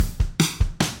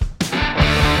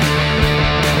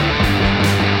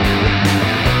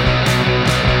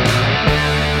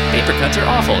cuts are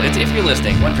awful. It's If You're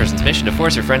Listening, one person's mission to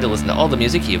force her friend to listen to all the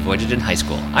music he avoided in high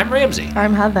school. I'm Ramsey.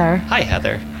 I'm Heather. Hi,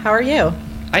 Heather. How are you?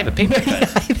 I have a paper cut.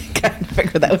 I think I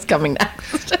figured that was coming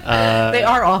next. They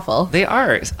are awful. They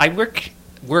are. I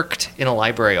worked in a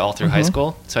library all through high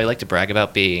school, so I like to brag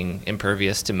about being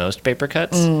impervious to most paper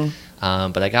cuts.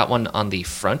 But I got one on the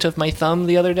front of my thumb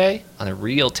the other day, on a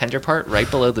real tender part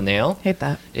right below the nail. Hate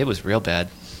that. It was real bad.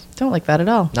 Don't like that at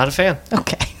all. Not a fan.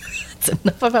 Okay. That's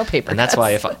enough about paper And that's cuts.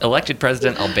 why if elected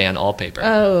president, I'll ban all paper.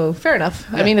 Oh, fair enough.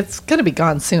 Yeah. I mean, it's going to be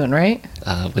gone soon, right?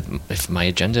 If my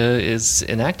agenda is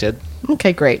enacted.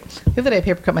 Okay, great. The other day, I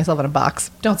paper cut myself in a box.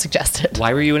 Don't suggest it.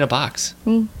 Why were you in a box?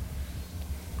 I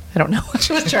don't know.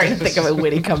 I was trying to think of a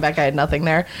witty comeback. I had nothing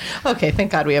there. Okay,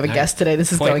 thank God we have a guest today.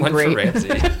 This is Point going one great. for Ramsey.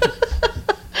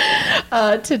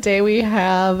 Today we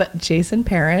have Jason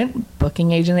Parent, booking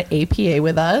agent at APA,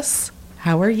 with us.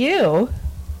 How are you?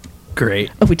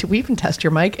 Great. Oh, we even test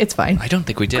your mic. It's fine. I don't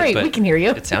think we did. Great, but we can hear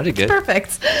you. It sounded good.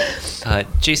 Perfect.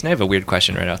 Jason, I have a weird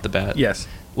question right off the bat. Yes.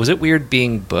 Was it weird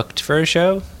being booked for a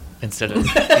show instead of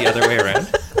the other way around?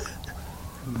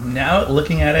 Now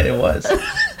looking at it, it was.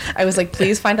 I was like,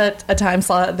 please find a time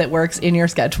slot that works in your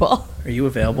schedule. Are you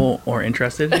available or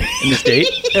interested in this date?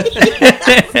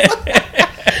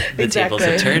 The tables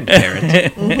have Exactly. turned,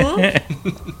 Parent.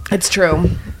 It's true.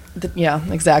 Yeah,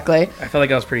 exactly. I felt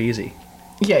like I was pretty easy.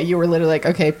 Yeah, you were literally like,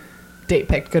 okay, date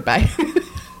picked, goodbye.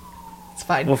 It's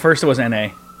fine. Well, first it was NA.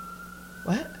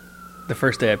 What? The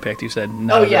first day I picked, you said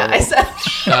no. Oh, yeah, I said...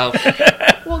 Oh,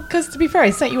 Well, because to be fair, I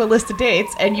sent you a list of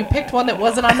dates, and you picked one that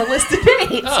wasn't on the list of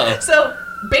dates. Oh. So,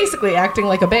 basically acting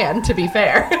like a band, to be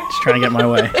fair. Just trying to get my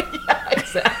way. Yeah,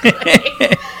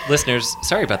 exactly. listeners,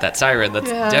 sorry about that siren. That's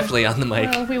Yeah. definitely on the mic.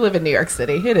 Well, we live in New York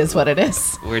City. It is what it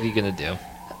is. What are you going to do?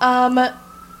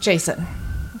 Jason,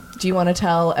 do you want to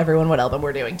tell everyone what album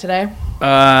we're doing today?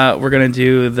 We're going to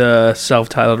do the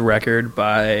self-titled record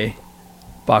by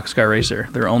Boxcar Racer,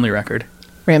 their only record.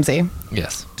 Ramsey,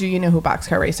 Yes. do you know who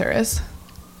Boxcar Racer is?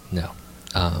 No.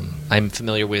 I'm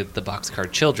familiar with the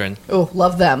Boxcar Children. Oh,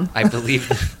 love them. I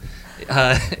believe...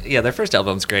 yeah, their first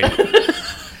album's great.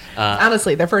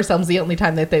 Honestly, their first album's the only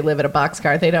time that they live in a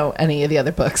boxcar. They don't any of the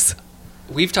other books.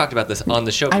 We've talked about this on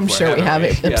the show before. I'm sure we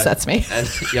haven't have. It upsets me. And,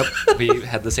 yep, we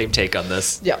had the same take on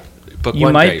this. Yep. Book You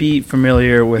one, might great. be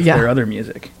familiar with Yeah. their other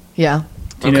music. Yeah.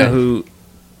 Do you know Okay. who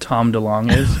Tom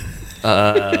DeLonge is?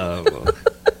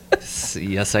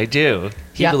 Yes, I do.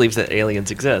 He Yeah. believes that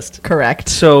aliens exist. Correct.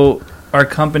 So our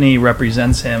company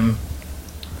represents him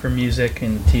for music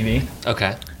and TV.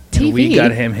 Okay. And we TV?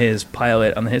 got him his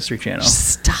pilot on the History Channel.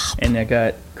 Stop. And it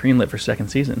got greenlit for second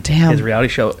season. Damn. His reality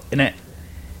show. And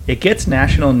it gets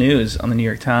national news on the New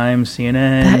York Times,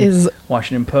 CNN, That is-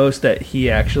 Washington Post, that he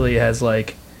actually has,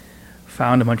 like,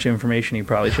 found a bunch of information he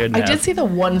probably shouldn't I have. did see the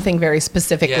one thing very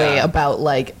specifically Yeah. about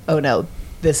like, oh no,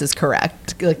 this is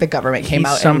correct. Like the government came He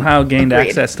out somehow and gained agreed.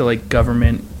 access to, like,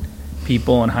 government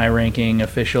people and high-ranking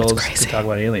officials That's to crazy. talk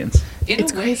about aliens. In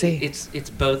It's a way, crazy. It's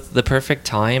both the perfect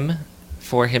time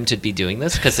for him to be doing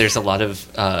this because there's a lot of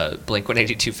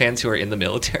Blink-182 fans who are in the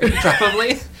military,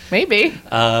 probably. Maybe.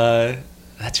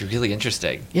 That's really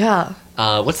interesting. Yeah.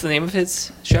 What's the name of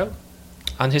his show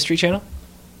on History Channel?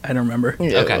 I don't remember.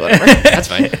 Okay, whatever. that's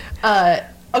fine.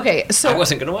 Okay, I so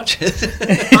wasn't gonna watch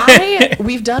it.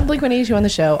 we've done Blink-182 on the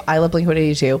show. I love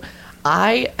Blink-182.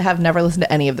 I have never listened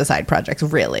to any of the side projects,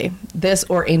 really. This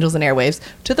or Angels and Airwaves,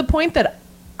 to the point that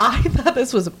I thought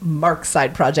this was Mark's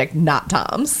side project, not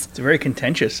Tom's. It's a very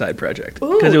contentious side project.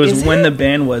 Ooh, Because it was is when it? the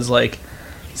band was, like,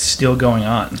 still going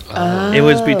on. It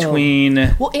was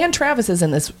between... Well, and Travis is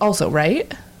in this also,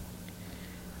 right?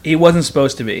 He wasn't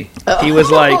supposed to be. He was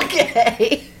like...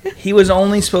 Okay. He was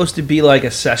only supposed to be like a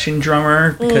session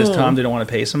drummer because Tom didn't want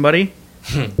to pay somebody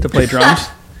to play drums.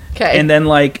 Okay. And then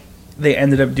like they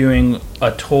ended up doing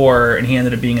a tour and he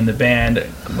ended up being in the band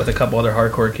with a couple other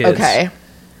hardcore kids. Okay.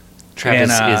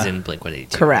 Travis And, is in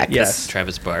Blink-182. Correct. Yes.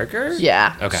 Travis Barker?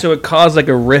 Yeah. Okay. So it caused like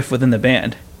a rift within the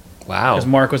band Wow. because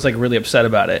Mark was like really upset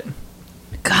about it.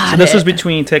 Got So this it. was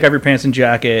between Take Off Your Pants and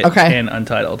Jacket Okay. and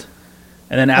Untitled.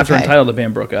 And then after Okay. Untitled, the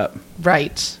band broke up.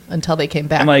 Right. Until they came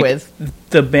back And like with...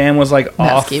 the band was like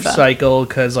off Skiba. cycle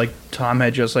because like Tom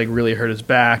had just like really hurt his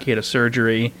back. He had a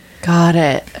surgery. Got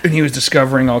it. And he was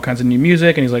discovering all kinds of new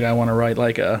music, and he's like, I want to write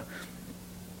like a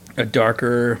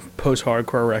darker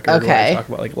post-hardcore record where I Okay. talk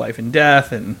about like life and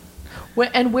death. And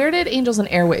And where did Angels and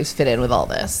Airwaves fit in with all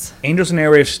this? Angels and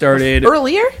Airwaves started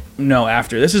Earlier? no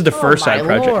after. This is the first oh, my side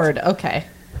project. Lord. Okay.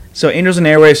 So Angels and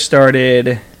Airwaves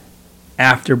started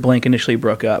after Blink initially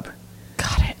broke up.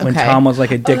 Got it. Okay. When Tom was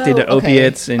like addicted to okay.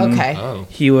 opiates and Okay. Oh.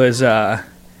 he was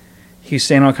he's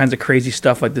saying all kinds of crazy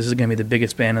stuff like this is going to be the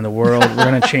biggest band in the world. We're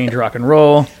going to change rock and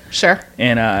roll. Sure.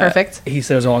 And Perfect. he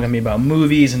said it was all going to be about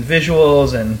movies and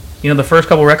visuals. And, the first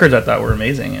couple records I thought were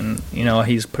amazing. And,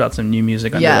 he's put out some new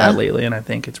music under that lately. And I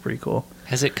think it's pretty cool.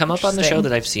 Has it come up on the show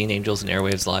that I've seen Angels and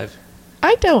Airwaves live?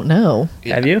 I don't know.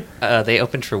 Yeah. Have you? They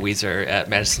opened for Weezer at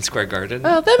Madison Square Garden.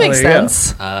 Oh, that makes there you go.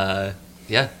 sense.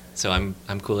 Yeah, so I'm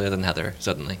cooler than Heather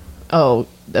suddenly. Oh,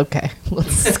 okay.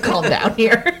 Let's calm down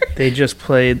here. They just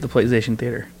played the PlayStation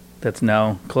Theater. That's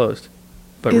now closed,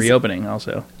 but reopening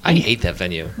also. I hate that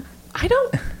venue. I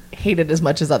don't hate it as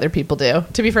much as other people do.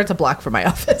 To be fair, it's a block from my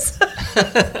office.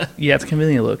 Yeah, it's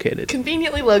conveniently located.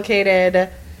 Conveniently located,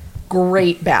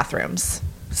 great bathrooms.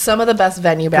 Some of the best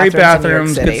venue bathrooms Great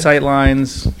bathrooms, in New York good City. sight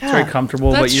lines. It's very Yeah.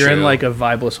 comfortable, That's but you're in true. like a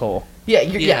vibeless hole. Yeah,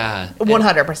 Yeah.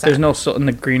 100%. There's no and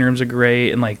the green rooms are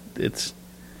great, and like it's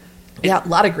a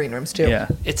lot of green rooms too. yeah.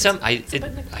 It's I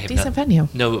have Decent venue.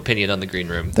 no opinion on the green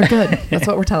room, They're good. That's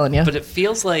what we're telling you. but it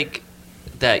feels like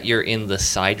that you're in the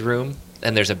side room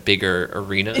and there's a bigger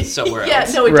arena somewhere yeah,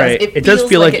 else. no, it Right. does. It does feels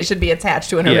feel like- it should be attached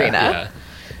to an Yeah. arena. Yeah,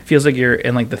 Feels like you're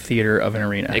in like the theater of an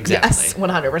arena. exactly. Yes,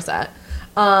 100%.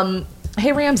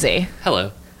 Hey, Ramsey,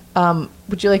 Hello.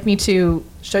 would you like me to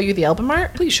show you the album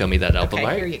art? Please show me that album Okay,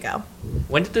 art. here you go.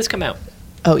 When did this come out?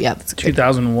 Oh, yeah, that's good.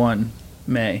 2001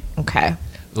 May. Okay.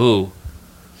 Ooh,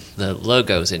 the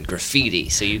logo's in graffiti,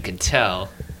 so you can tell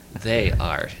they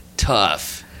are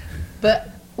tough. The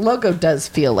logo does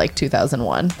feel like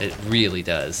 2001. It really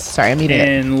does. Sorry, I'm eating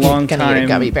And it. long Gonna eat a time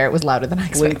gummy bear. It was louder than I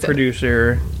Blink expected.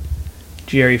 producer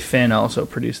Jerry Finn also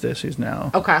produced this, who's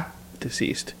now Okay.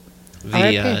 deceased.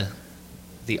 The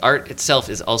the art itself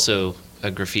is also a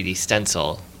graffiti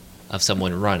stencil of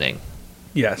someone running.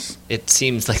 Yes. It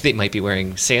seems like they might be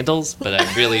wearing sandals, but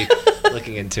I'm really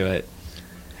looking into it.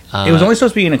 It was only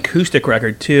supposed to be an acoustic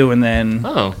record too, and then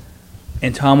Oh,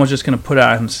 and Tom was just going to put it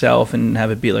out himself and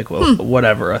have it be like well,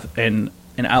 whatever, an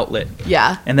outlet.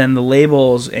 Yeah. And then the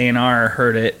labels A&R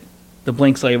heard it, the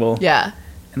Blinks label, Yeah.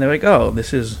 and they're like, "Oh,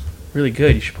 this is really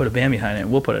good. You should put a band behind it.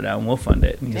 And we'll put it out and we'll fund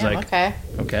it." And he's Damn, like, okay.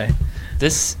 "Okay."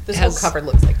 this This has, whole cover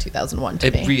looks like 2001 to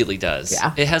It me. really does.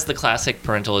 Yeah. It has the classic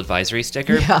parental advisory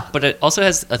sticker, Yeah. but it also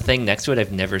has a thing next to it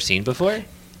I've never seen before.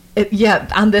 Yeah,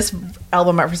 on this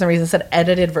album art, for some reason, it said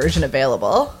edited version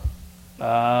available.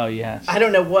 Oh yes. I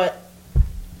don't know what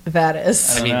that is.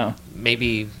 I I don't mean, know.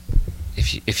 maybe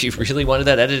if you really wanted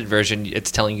that edited version, it's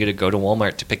telling you to go to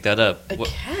Walmart to pick that up. I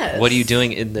guess. What are you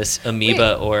doing in this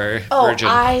amoeba or Oh, virgin?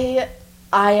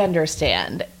 I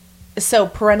understand. So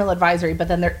parental advisory, but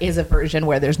then there is a version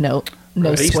where there's no They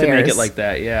swears. used to make it like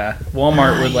that. Yeah.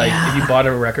 Walmart would like yeah. if you bought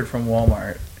a record from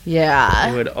Walmart,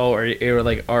 Yeah. it would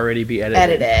like already be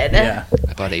edited. Edited. Yeah.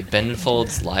 I bought a Ben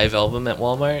Folds live album at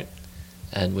Walmart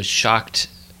and was shocked.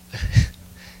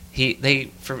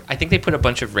 I think they put a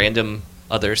bunch of random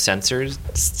other censored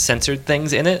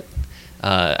things in it.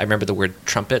 I remember the word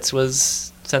trumpets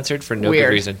was censored for no Weird.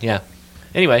 good reason. Yeah.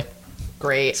 Anyway,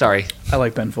 Great. sorry. I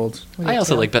like Ben Folds. I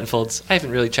also like Ben Folds. I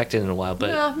haven't really checked in a while,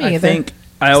 but No, me I either. think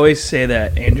I always say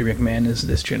that Andrew McMahon is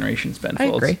this generation's Ben I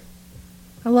Folds. agree.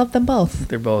 I love them both.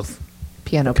 They're both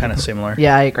Piano kind of people. similar.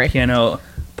 Yeah, I agree. Piano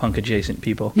punk adjacent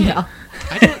people. Yeah.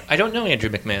 I don't know Andrew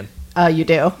McMahon. You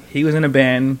do. He was in a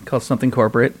band called Something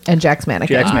Corporate. And Jack's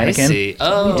Mannequin. Jack's I Mannequin. see.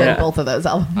 Oh, You did Yeah. both of those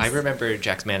albums. I remember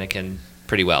Jack's Mannequin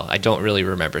pretty well. I don't really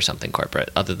remember Something Corporate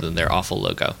other than their awful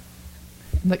logo.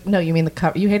 No, you mean the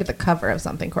cover. You hated the cover of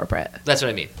Something Corporate. That's what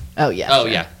I mean. Oh, yeah. Oh,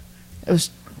 sure. yeah. It was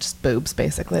just boobs,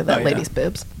 basically. The Oh, yeah. lady's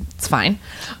boobs. It's fine.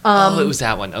 Oh, it was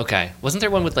that one. Okay. Wasn't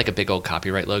there one with like a big old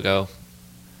copyright logo?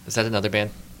 Is that another band?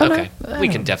 Oh, no. Okay. We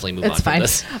can definitely move It's on fine.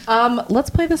 from this. Let's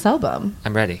play this album.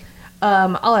 I'm ready.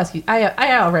 I'll ask you. I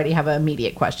already have an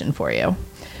immediate question for you.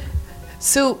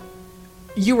 So,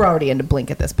 you were already into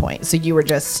Blink at this point. So you were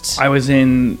just. I was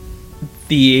in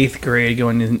the 8th grade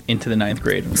going into the 9th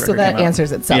grade. when the So record that came out.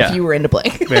 answers itself. Yeah. You were into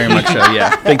Blink. Very much so,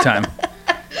 yeah. Big time.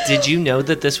 Did you know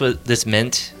that this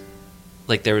meant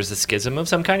like there was a schism of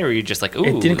some kind, or were you just like, ooh?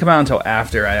 It didn't come out until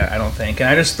after, I don't think. And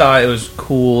I just thought it was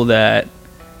cool that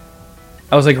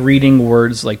I was like reading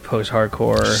words like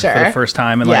post-hardcore for Sure. the first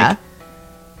time. And Yeah. like,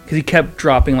 because he kept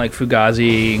dropping like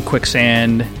Fugazi and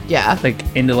Quicksand Yeah. like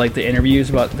into like the interviews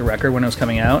about the record when it was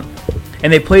coming out.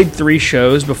 And they played 3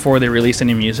 shows before they released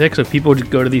any music, so people would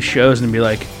go to these shows and be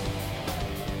like,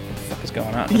 what the fuck is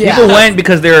going on? Yeah. People went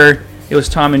because it was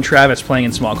Tom and Travis playing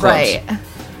in small clubs. Right.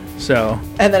 So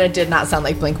And then it did not sound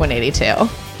like Blink 182.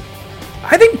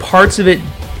 I think parts of it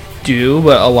do,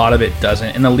 but a lot of it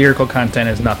doesn't. And the lyrical content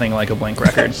is nothing like a Blink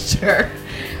record. Sure.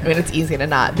 I mean, it's easy to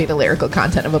not be the lyrical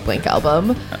content of a Blink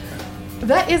album.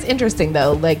 That is interesting,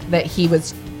 though, like that he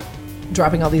was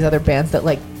dropping all these other bands that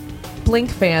like Blink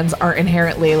fans aren't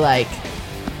inherently like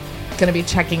going to be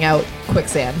checking out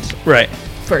Quicksand, Right.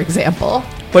 for example.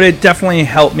 But it definitely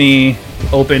helped me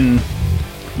open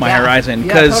my Yeah. horizon. Yeah,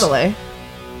 Because totally.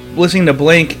 listening to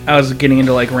Blink, I was getting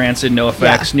into like Rancid, NoFX,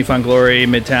 Yeah. Newfound Glory,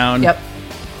 Midtown, Yep,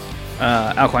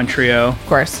 Alkaline Trio. of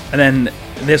course. And then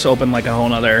this opened like a whole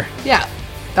nother. Yeah,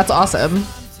 that's awesome.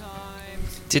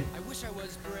 Did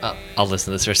I'll listen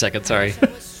to this for a second. Sorry.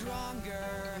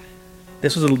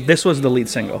 This was the lead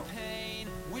single.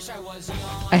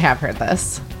 I have heard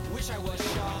this.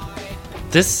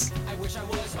 This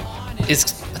is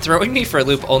throwing me for a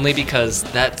loop only because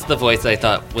that's the voice that I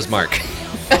thought was Mark.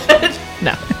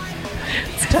 No,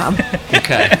 it's Tom.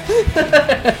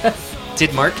 Okay.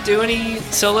 Did Mark do any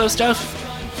solo stuff?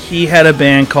 He had a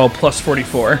band called Plus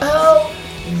 44. Oh,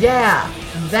 yeah,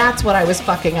 that's what I was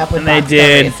fucking up with. And they Boxcar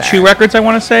did Racer. 2 records, I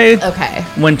want to say, Okay.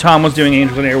 when Tom was doing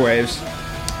Angels and Airwaves.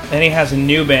 Then he has a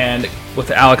new band with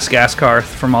Alex Gaskarth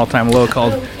from All Time Low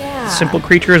called Oh, yeah. Simple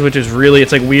Creatures, which is really,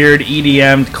 it's like weird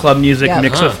EDM club music Yeah.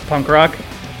 mixed Huh. with punk rock.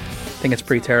 I think it's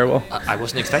pretty terrible. I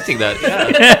wasn't expecting that.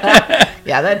 Yeah.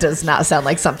 Yeah, that does not sound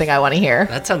like something I want to hear.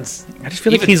 That sounds. I just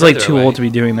feel like even he's like further too away. old to be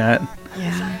doing that.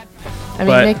 Yeah. I mean,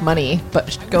 But- you make money,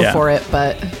 but go Yeah. for it,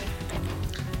 but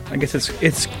I guess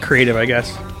it's creative, I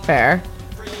guess. fair.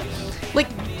 Like,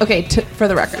 okay, for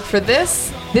the record, for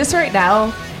this right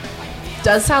now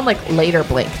does sound like later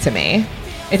Blink to me.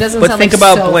 It doesn't But sound think like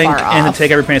about so Blink far and the off.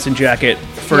 Take Every Pants and Jacket,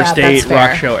 First Yeah, that's Date, rock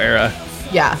fair. show era.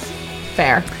 Yeah,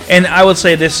 fair. And I would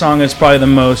say this song is probably the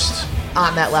most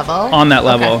On that level? on that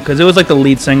level Okay. because it was like the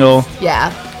lead single.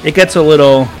 Yeah. It gets a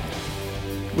little.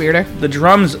 Weirder? The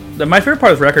drums. My favorite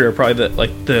part of the record are probably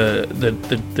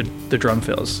the drum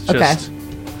fills. It's Okay. just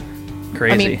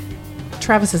crazy. I mean,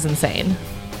 Travis is insane.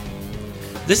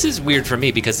 This is weird for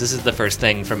me because this is the first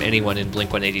thing from anyone in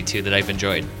Blink 182 that I've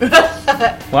enjoyed.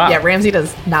 wow. Yeah, Ramsey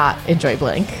does not enjoy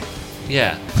Blink.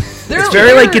 Yeah. It's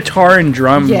very like guitar and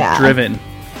drum Yeah. driven.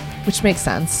 Which makes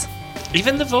sense.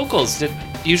 Even the vocals.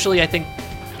 Usually I think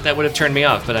that would have turned me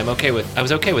off, but I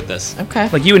was okay with this. Okay.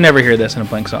 Like you would never hear this in a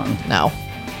Blink song. No.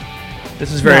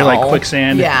 This is very No. like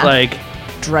Quicksand. Yeah. Like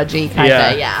Drudgy, kind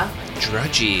Yeah. of, yeah.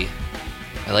 Drudgy.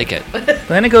 I like it. but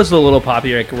then it goes to a little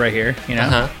poppy like right here. You know.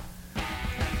 Uh-huh.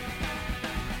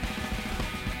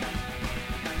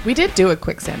 We did do a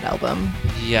Quicksand album.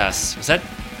 Yes. Was that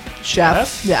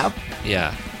Jeff? Jeff? Yeah.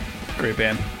 Yeah. Great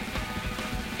band.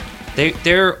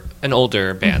 They're an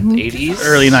older band. 80s?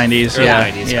 Early 90s. Early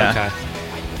yeah. 90s. Yeah.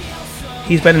 Okay.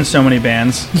 He's been in so many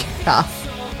bands. Yeah.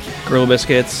 Gorilla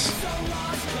Biscuits.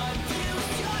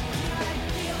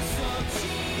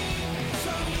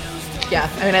 Yeah,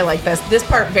 I mean, I like this. This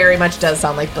part very much does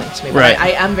sound like Blink to me, but Right. I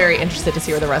am very interested to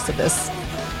see where the rest of this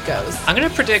goes. I'm going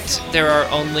to predict there are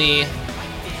only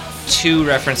 2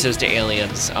 references to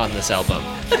aliens on this album.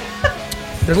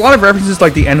 There's a lot of references to,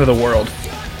 like the end of the world.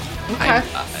 Okay.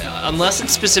 Unless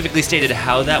it's specifically stated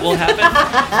how that will happen,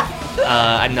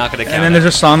 I'm not going to count And then it.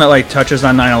 there's a song that like touches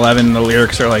on 9/11 and the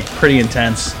lyrics are like pretty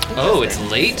intense. Oh, it's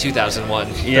late 2001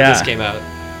 Yeah. that this came out.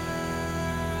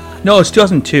 No, it's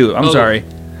 2002. I'm Oh. sorry.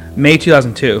 May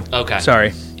 2002. Okay.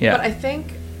 Sorry. Yeah. But I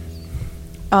think,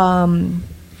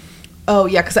 oh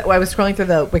yeah, because I was scrolling through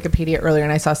the Wikipedia earlier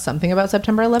and I saw something about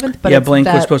September 11th. But yeah, it's Blink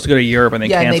was that- supposed to go to Europe and they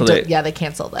yeah, canceled it. Yeah, they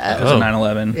canceled that. Because Oh. of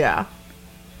 9/11. Yeah.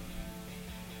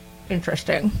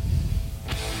 Interesting.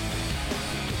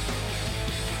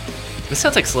 This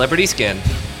sounds like Celebrity Skin.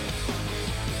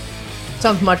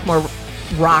 Sounds much more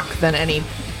rock than any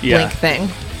Yeah. Blink thing.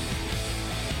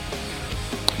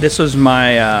 This was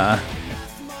my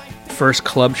first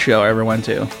club show I ever went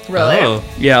to. Really? Oh.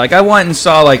 Yeah, like I went and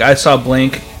saw I saw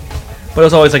Blink, but it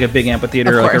was always like a big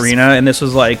amphitheater Of like course. arena, and this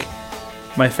was like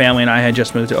my family and I had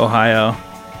just moved to Ohio,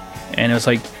 and it was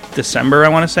like December I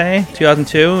want to say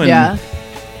 2002, and Yeah.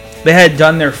 they had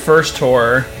done their first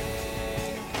tour.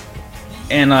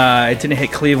 And it didn't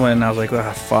hit Cleveland. And I was like,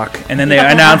 oh, fuck. And then they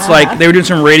announced, like, they were doing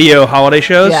some radio holiday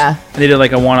shows. Yeah. And they did,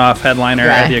 like, a one-off headliner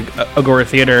at Right. the Agora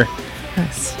Theater.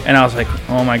 Nice. And I was like,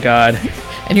 oh, my God.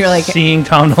 And you're like, Seeing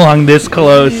Tom DeLonge this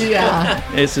close. yeah.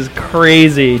 This is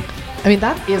crazy. I mean,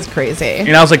 that is crazy.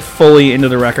 And I was, like, fully into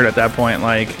the record at that point.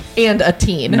 Like, And a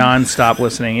teen. non-stop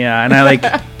listening. Yeah. And I, like,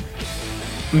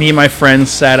 me and my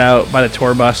friends sat out by the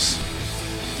tour bus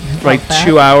for, like, that.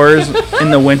 2 hours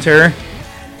in the winter.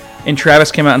 And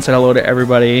Travis came out and said hello to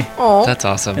everybody. Aw. That's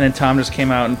awesome. And then Tom just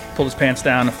came out and pulled his pants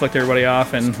down and flicked everybody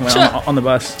off and went on the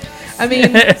bus. I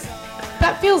mean,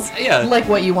 that feels Yeah. like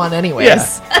what you want anyways.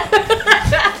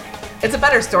 Yeah. It's a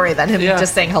better story than him Yeah.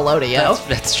 just saying hello to you.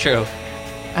 That's true.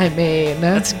 I mean,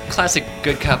 That's classic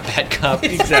good cop, bad cop.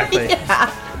 Exactly.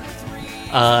 yeah.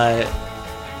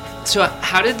 So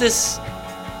how did this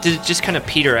did it just kind of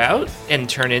peter out and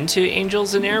turn into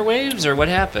Angels and Airwaves, or what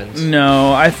happened?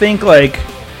 No, I think like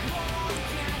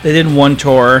they did one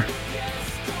tour,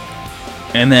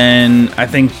 and then I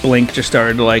think Blink just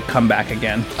started to like come back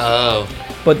again. Oh,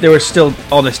 But there was still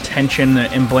all this tension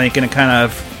in Blink, and it kind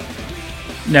of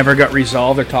never got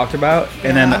resolved or talked about.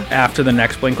 And then Yeah. after the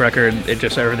next Blink record, it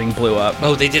just everything blew up.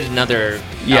 oh, they did another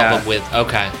Yeah. album with.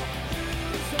 Okay,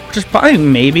 Which is probably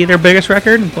maybe their biggest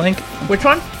record, Blink, Which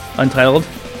one? Untitled.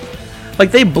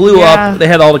 Like they blew Yeah. up. They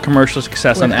had all the commercial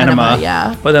success With on Enema. Enema,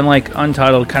 yeah. But then like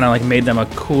Untitled kind of like made them a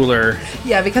cooler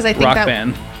Yeah, because I think rock that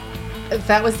band.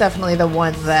 that was definitely the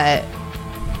one that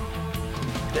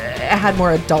had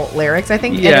more adult lyrics, I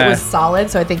think, and Yeah. it was solid.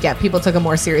 So I think people took it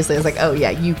more seriously. It's like, oh yeah,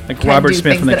 you Like can Robert do Smith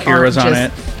things from The that Cure aren't was on just-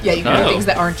 it. Yeah, you can Oh. do things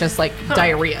that aren't just like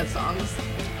diarrhea songs.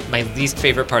 my least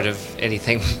favorite part of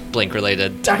anything Blink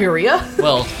related. Diarrhea?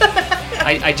 Well,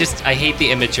 I hate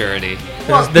the immaturity.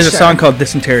 There's a song called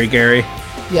Dysentery Gary,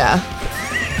 Yeah.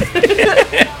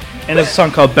 and there's a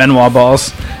song called Benoit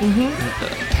Balls.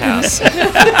 Pass.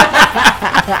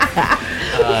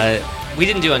 We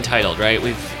didn't do Untitled, right?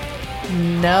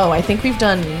 No, I think we've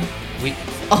done We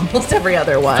almost every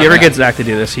other one. If you ever get Zach to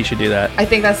do this, he should do that. I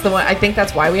think that's the one. I think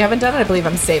that's why we haven't done it. I believe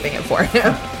I'm saving it for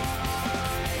him.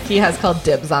 He has called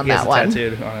dibs on He has that it one.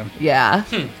 tattooed on him. Yeah.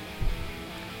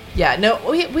 Yeah, no,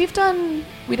 we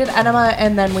did Enema,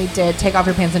 and then we did Take Off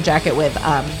Your Pants and Jacket with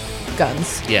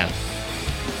Guns. yeah.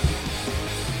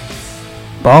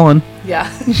 Ballin'.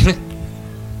 Yeah.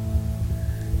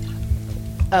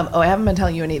 I haven't been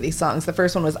telling you any of these songs. The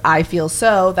first one was I Feel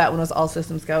So. That one was All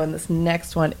Systems Go. And this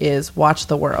next one is Watch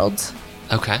the World.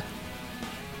 Okay.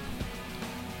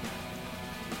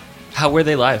 How were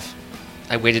they live?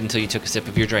 I waited until you took a sip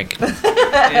of your drink.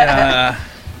 Yeah.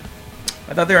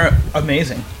 I thought they were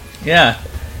amazing. Yeah.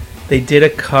 They did a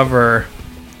cover.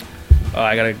 Oh,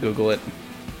 I gotta Google it.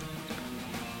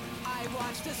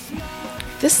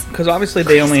 This, Because obviously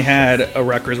they only had a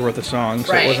record's worth of songs,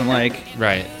 so Right. it wasn't like.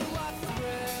 Right.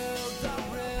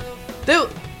 dude,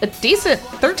 a decent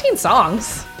 13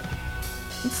 songs.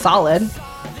 It's solid.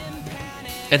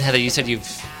 And Heather, you said you've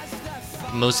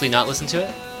mostly not listened to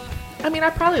it? I mean, I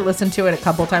probably listened to it a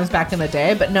couple times back in the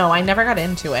day, but no, I never got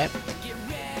into it.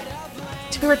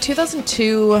 We were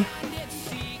 2002.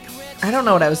 I don't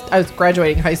know what I was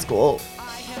graduating high school.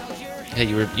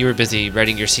 Yeah, you were busy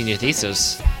writing your senior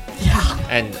thesis Yeah.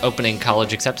 and opening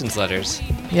college acceptance letters.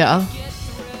 Yeah.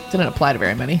 Didn't apply to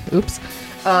very many. Oops.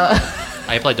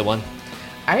 I applied to one.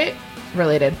 I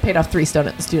paid off 3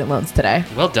 student loans today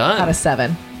Well done. out of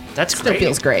 7. That's Still great.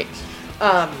 feels great.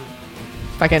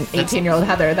 Fucking 18-year-old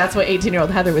Heather. That's what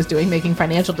 18-year-old Heather was doing, making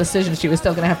financial decisions she was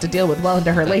still going to have to deal with well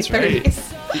into her late That's right.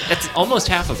 30s. That's almost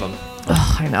half of them.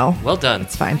 Oh, I know. Well done.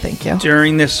 It's fine, thank you.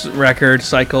 During this record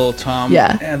cycle, Tom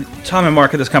Yeah. and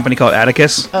Mark had this company called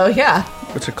Atticus, Oh, yeah.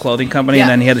 which is a clothing company, Yeah.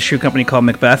 and then he had a shoe company called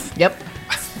Macbeth. Yep.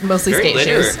 Mostly Very skate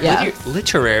shoes. Yeah.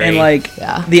 literary. And like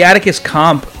Yeah. the Atticus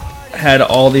comp had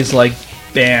all these like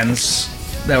bands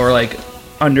that were like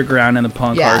underground in the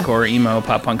punk, Yeah. hardcore, emo,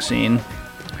 pop punk scene.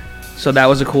 So that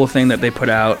was a cool thing that they put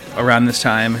out around this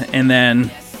time. And then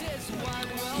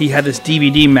he had this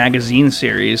DVD magazine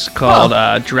series called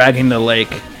Dragging the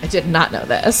Lake. I did not know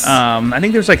this. I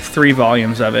think there's like 3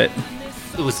 volumes of it.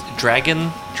 it was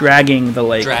Dragging. Dragging the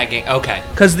Lake. Okay.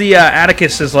 Because the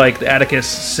Atticus is like the Atticus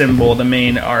symbol, the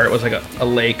main art was like a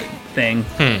lake thing.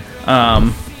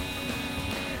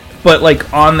 But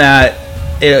like on that,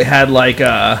 it had like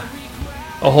a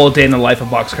whole day in the life of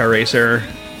Boxcar Racer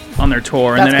on their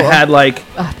tour, and That's then it cool. had like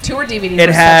Tour DVDs it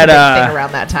were had, such a big thing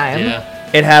around that time.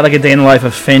 Yeah. it had like a day in the life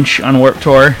of Finch on Warped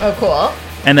Tour, Oh, cool.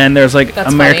 and then there's like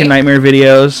That's American funny. Nightmare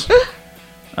videos.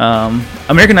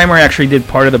 American Nightmare actually did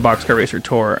part of the Boxcar Racer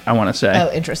tour, I want to say.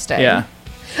 Oh, interesting. Yeah.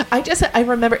 I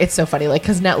remember, it's so funny, like,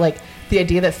 because now, like, the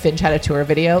idea that Finch had a tour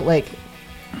video, like,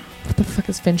 what the fuck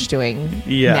is Finch doing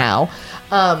Yeah.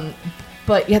 now?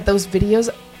 But yeah, those videos,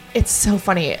 it's so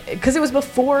funny because it was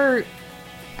before.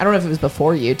 I don't know if it was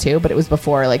before YouTube, but it was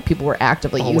before like people were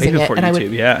actively Oh, way using it. before And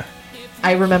YouTube, yeah.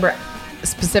 I remember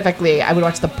specifically, I would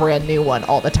watch the brand new one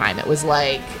all the time. It was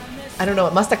like, I don't know,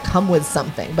 it must have come with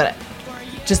something, but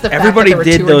just the fact Everybody that there were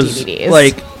did tour those, DVDs.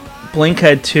 like, Blink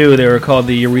had 2, they were called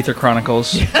the Urethra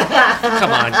Chronicles.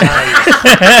 Come on,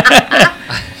 guys.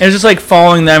 It was just like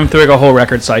following them through like a whole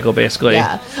record cycle, basically.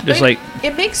 Yeah. Just I mean, like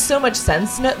it makes so much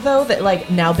sense though that like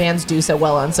now bands do so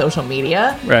well on social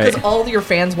media Right. because all your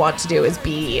fans want to do is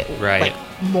be Right. like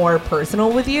more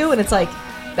personal with you, and it's like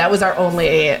that was our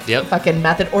only Yep. fucking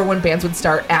method. Or when bands would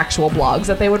start actual blogs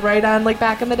that they would write on like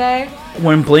back in the day.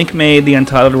 when Blink made the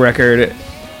Untitled record,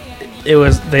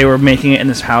 They were making it in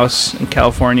this house in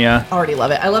California. Already love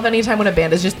it. I love anytime when a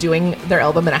band is just doing their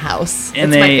album in a house.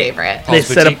 And it's my favorite. They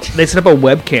set up a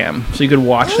webcam so you could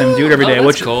watch them do it every day. that's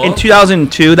Which cool. in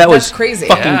 2002 that was crazy.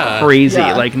 fucking Yeah. crazy.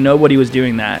 Yeah. Like nobody was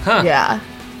doing that. Huh. Yeah.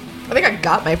 I think I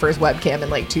got my first webcam in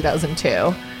like 2002. But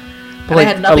And like I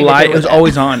had nothing to do it with was it.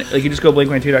 always on. Like you just go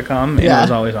blink182.com and it Yeah.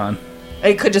 was always on.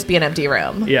 It could just be an empty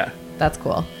room. Yeah. That's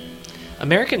cool.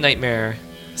 American Nightmare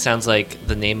sounds like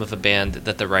the name of a band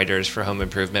that the writers for Home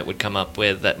Improvement would come up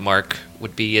with that Mark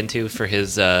would be into for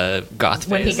his goth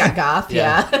When he phase. got goth,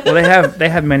 Yeah. yeah. Well, they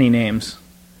have many names.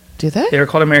 Do they? They were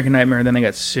called American Nightmare, and then they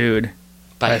got sued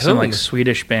By some whom? like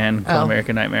Swedish band called Oh.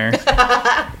 American Nightmare.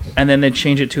 And then they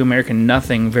changed it to American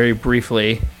Nothing very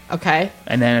briefly, Okay.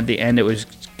 and then at the end it was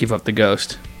Give Up the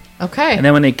Ghost. Okay. And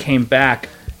then when they came back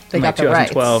They in like got the rights.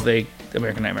 2012, they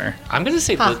American Nightmare. I'm going to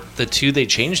say Huh. the two they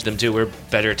changed them to were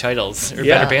better titles or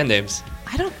Yeah. better band names.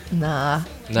 I don't. Nah.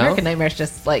 No? American Nightmare's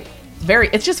just like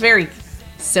It's just very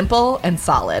simple and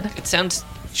solid. It sounds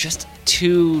just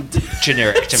too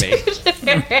generic to me.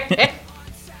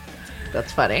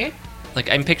 That's funny. Like,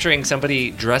 I'm picturing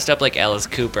somebody dressed up like Alice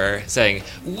Cooper saying,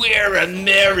 "We're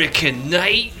American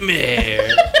Nightmare."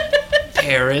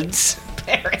 Parents.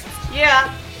 Parents.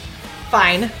 Yeah.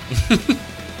 Fine.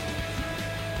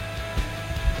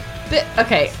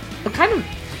 Okay. Kind of.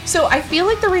 So I feel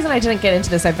like the reason I didn't get into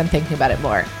this, I've been thinking about it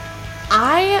more.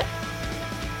 I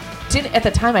didn't at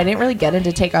the time. I didn't really get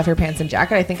into Take Off Your Pants and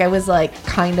Jacket. I think I was like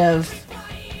kind of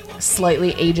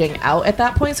slightly aging out at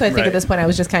that point. So I think Right. at this point I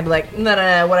was just kind of like,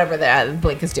 no, whatever that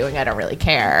Blink is doing, I don't really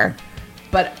care.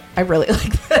 But I really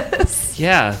like this.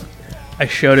 Yeah. I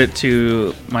showed it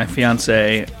to my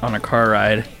fiance on a car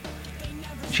ride.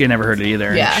 She had never heard it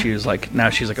either. Yeah. And she was like, now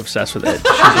she's like obsessed with it. She's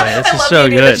like, this I is love so the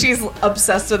idea good. that she's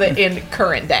obsessed with it in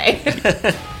current day.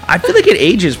 I feel like it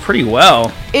ages pretty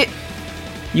well. It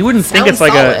You wouldn't think sounds it's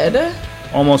like solid.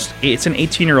 it's an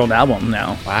 18-year-old album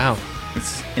now. Wow.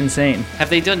 It's insane. Have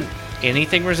they done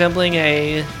anything resembling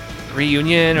a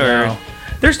reunion or? No.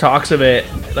 There's talks of it.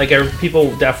 Like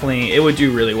people definitely, it would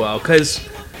do really well because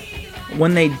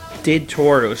when they did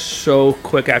tour, it was so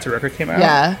quick after the record came out.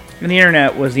 Yeah. And the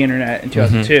internet was the internet in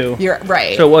 2002. You're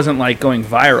right. So it wasn't like going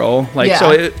viral. Like Yeah. so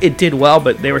it did well,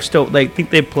 but they were still like I think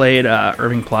they played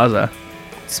Irving Plaza.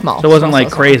 Small. So it wasn't small, like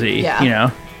small. crazy, Yeah. you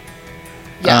know.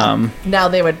 Yeah. Now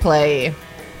they would play.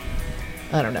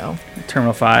 I don't know.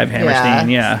 Terminal 5, Hammerstein,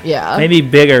 Yeah. yeah. Yeah. Maybe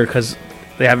bigger cuz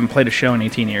they haven't played a show in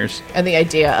 18 years. And the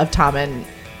idea of Tom and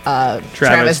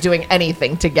Travis doing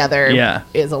anything together Yeah.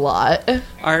 is a lot.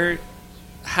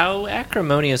 How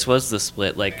acrimonious was the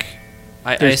split? Like,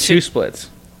 I There's assume two splits.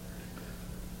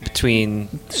 between.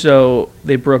 So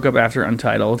they broke up after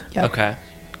Untitled. Yep. Okay.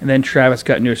 And then Travis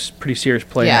got into a pretty serious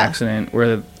plane Yeah. accident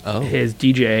where Oh. his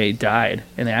DJ died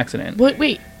in the accident.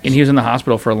 Wait. And he was in the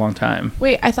hospital for a long time.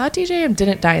 Wait, I thought DJM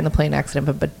didn't die in the plane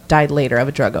accident, but died later of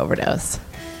a drug overdose.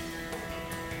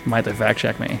 Might have to fact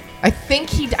check me. I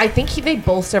think they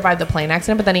both survived the plane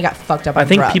accident, but then he got fucked up on I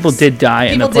think drugs. people did die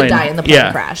in the plane. People did die in the plane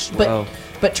Yeah. crash. Whoa.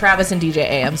 But Travis and DJ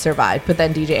AM survived, but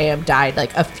then DJ AM died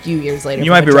like a few years later.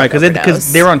 You from might a be right drug because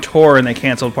overdose. they were on tour and they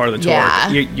canceled part of the tour. Yeah.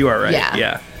 You are right. Yeah.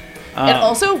 Yeah. And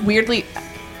also, weirdly,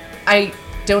 I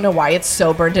don't know why it's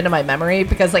so burned into my memory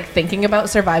because, like, thinking about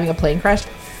surviving a plane crash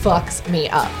fucks me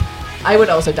up. I would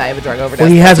also die of a drug overdose. Well,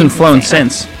 he That hasn't seems flown insane.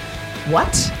 since.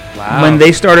 What? Wow. When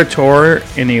they start a tour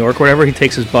in New York or whatever, he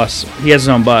takes his bus. He has his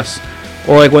own bus.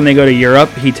 Or like when they go to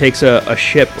Europe, he takes a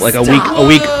ship like a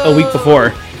week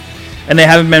before. And they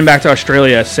haven't been back to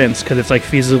Australia since because it's like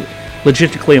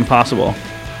logistically impossible.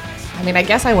 I mean, I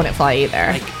guess I wouldn't fly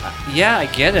either. Yeah, I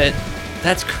get it.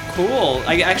 That's cool.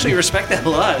 I actually respect that a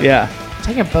lot. Yeah.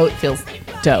 Taking a boat feels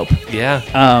dope. Yeah.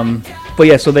 But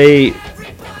yeah, so the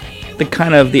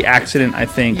accident I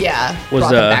think Yeah, was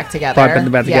brought them back together. brought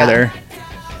them back Yeah. together.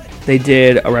 They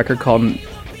did a record called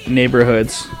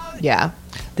Neighborhoods. Yeah.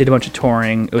 Did a bunch of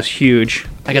touring. It was huge.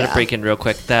 I gotta Yeah. break in real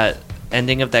quick. That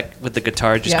ending of that with the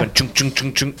guitar just Yeah. going chung chung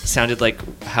chung chung sounded like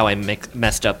how I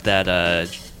messed up that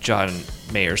John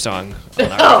Mayer song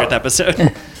on our record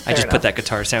episode. I just enough. put that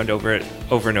guitar sound over it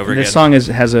over and over This again.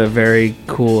 song has a very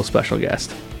cool special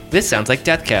guest. This sounds like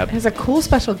Death Cab. It has a cool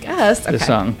special guest. Okay. This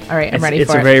song. All right, I'm It's- ready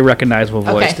it's for a it. very recognizable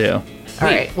voice Okay. too. All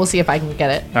right, we'll see if I can get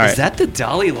it. All right. Is that the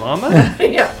Dalai Lama?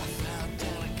 Yeah.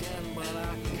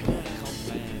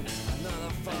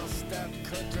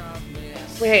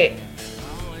 Wait.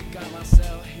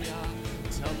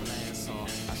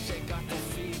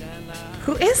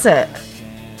 Who is it?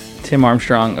 Tim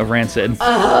Armstrong of Rancid.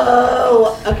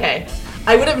 Oh, okay.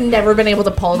 I would have never been able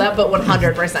to pull that, but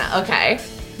 100%. Okay.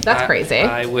 That's crazy.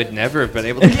 I would never have been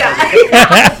able to. yeah,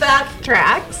 that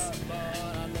tracks.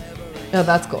 Oh,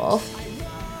 that's cool.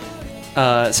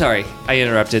 Sorry, I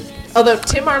interrupted. Although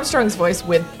Tim Armstrong's voice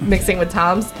with mixing with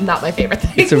Tom's, not my favorite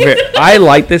thing. I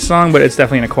like this song, but it's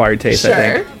definitely an acquired taste, I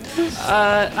Sure. think.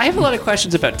 I have a lot of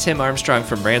questions about Tim Armstrong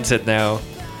from Rancid now.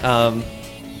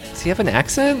 Does he have an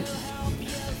accent?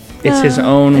 It's his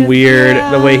own weird,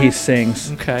 the way he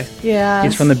sings. Okay. Yeah.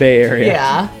 He's from the Bay Area.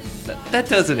 Yeah. That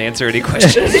doesn't answer any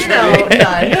questions. No,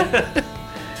 none.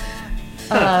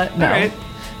 No. All right.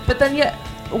 But then, yeah,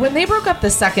 when they broke up the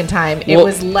second time, it Well,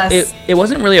 was less. It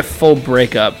wasn't really a full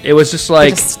breakup. It was just It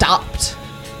like just stopped.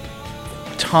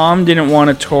 Tom didn't want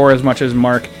to tour as much as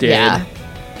Mark did. Yeah.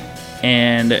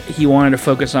 And he wanted to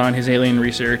focus on his alien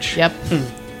research. Yep.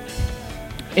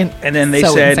 And then they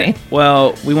So said, insane.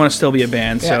 well, we want to still be a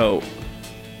band, Yeah. so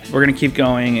we're going to keep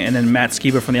going. And then Matt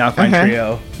Skiba from the Alkaline Uh-huh.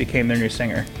 Trio became their new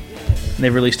singer. And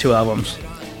they've released 2 albums.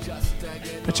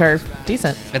 Which are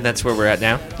decent. And that's where we're at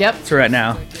now. Yep. So right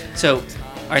now. So,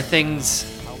 are things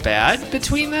bad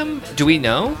between them? Do we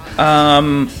know?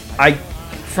 From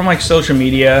like social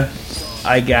media,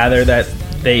 I gather that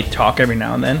they talk every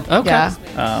now and then. Okay.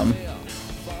 Yeah.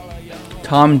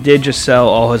 Tom did just sell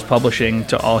all his publishing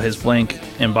to all his Blink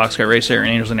and Boxcar Racer and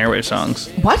Angels and Airwaves songs.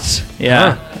 What?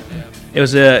 Yeah. It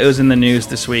was in the news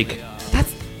this week.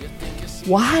 That's.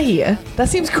 Why? That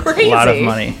seems crazy. A lot of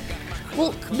money.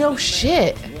 Well, no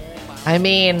shit. I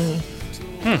mean,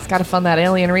 it's got to fund that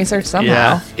alien research somehow.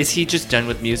 Yeah. Is he just done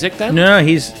with music then? No,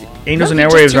 he's Angels No,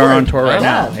 and he just Airwaves are on toured. tour right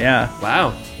Yeah. now. Yeah.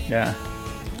 Wow. Yeah.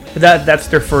 But that's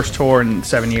their first tour in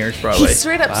 7 years, probably. He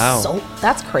straight up Wow. sold.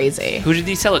 That's crazy. Who did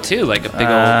he sell it to? Like a big old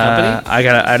company?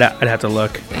 I'd have to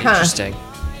look. Huh. Interesting.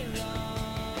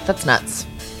 That's nuts.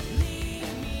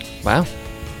 Wow.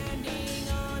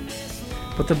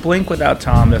 But the Blink without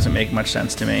Tom doesn't make much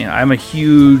sense to me. I'm a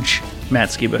huge Matt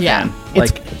Skiba Yeah, fan.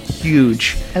 it's- Like,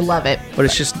 huge. I love it. But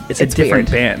it's a It's different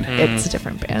weird. band. It's a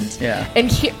different band. Yeah.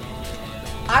 And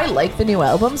I like the new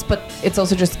albums, but it's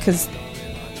also just because,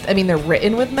 I mean, they're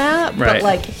written with Matt, but Right.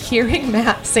 like hearing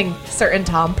Matt sing certain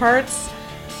Tom parts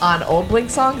on old Blink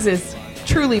songs is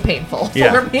truly painful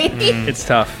Yeah. for me. It's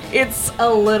tough. It's a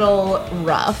little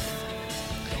rough.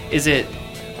 Is it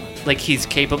like he's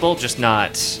capable, just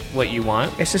not what you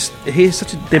want? It's just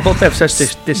they both have such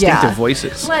distinctive Yeah.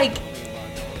 voices. Like,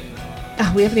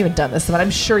 we haven't even done this, but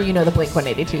I'm sure you know the Blink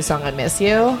 182 song "I Miss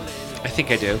You." I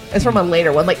think I do. It's from a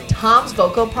later one. Like Tom's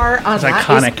vocal part on It's that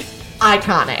iconic. is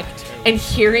iconic, and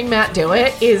hearing Matt do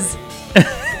it is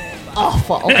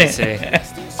awful. I see.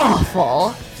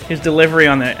 Awful. His delivery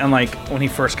on like when he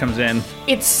first comes in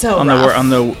It's so on rough.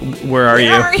 the where are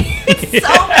you? It's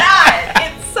so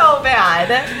bad. It's so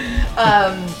bad.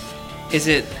 Is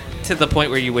it to the point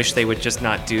where you wish they would just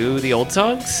not do the old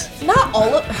songs? Not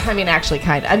all of. I mean, actually,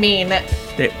 kind of. I mean,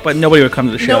 But nobody would come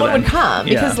to the show. no one then. would come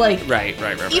Yeah. because, like, Right.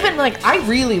 even like I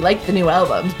really like the new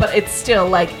albums, but it's still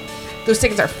like those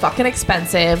tickets are fucking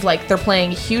expensive. Like they're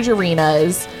playing huge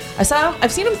arenas.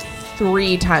 I've seen them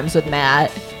 3 times with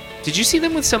Matt. Did you see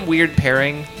them with some weird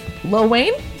pairing? Lil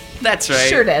Wayne. That's right.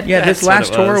 Sure did. Yeah, That's this what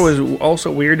last it tour was. was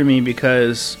also weird to me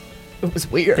because It was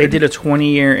weird. they did a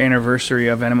 20-year anniversary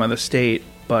of Enema of the State,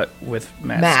 but with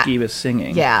Matt Skiba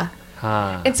singing. Yeah.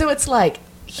 Huh. And so it's like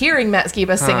hearing Matt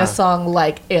Skiba sing Huh. a song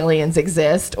like Aliens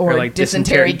Exist or, Or like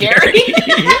Dysentery Dysentery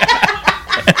Gary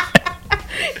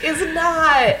is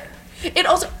not. It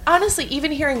also, honestly,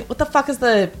 even hearing, what the fuck is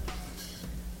the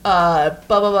blah,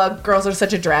 blah, blah, Girls Are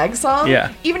Such a Drag song?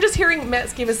 Yeah. Even just hearing Matt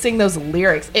Skiba sing those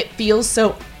lyrics, it feels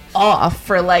so off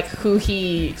for like who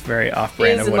he It's very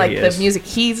off-brand is of and what like he the is. music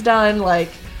he's done. Like,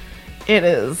 it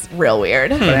is real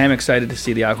weird. But I am excited to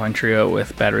see the Alkaline Trio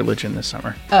with Bad Religion this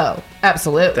summer. Oh,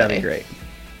 absolutely. That'd be great.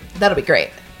 That'll be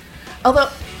great. Although,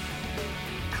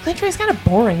 Alkaline Trio is kind of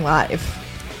boring live.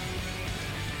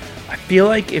 I feel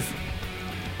like if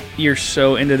you're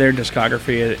so into their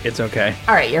discography, it's okay.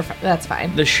 All right, that's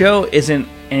fine. The show isn't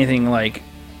anything like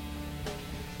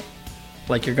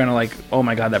you're gonna like, oh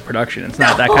my god, that production. It's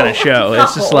not that kind of show.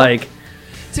 It's just No. like,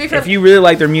 To be fair, if you really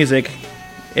like their music,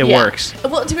 it yeah. works.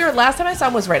 Well, to be fair, last time I saw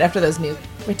them was right after those new.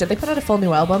 Wait, did they put out a full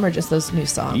new album or just those new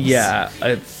songs? Yeah,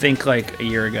 I think like a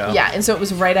year ago. Yeah, and so it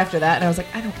was right after that, and I was like,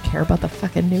 I don't care about the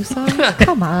fucking new songs.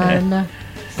 Come on.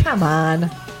 Come on.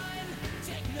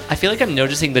 I feel like I'm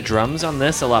noticing the drums on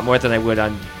this a lot more than I would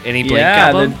on any Blink Yeah,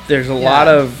 album. there's a Yeah. lot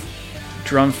of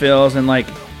drum fills and like,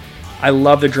 I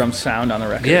love the drum sound on the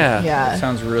record. Yeah. Yeah. It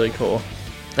sounds really cool.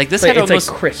 Like this It's had like, it's almost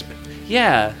like crisp.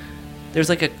 yeah. There's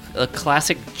like a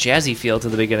classic jazzy feel to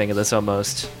the beginning of this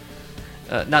almost.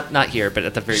 Not here, but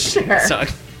at the very beginning of the Sure.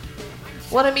 song.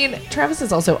 Well, I mean, Travis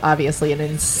is also obviously an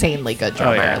insanely good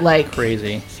drummer. Oh yeah, Like,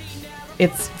 crazy.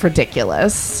 it's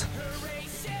ridiculous.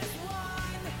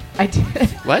 I did.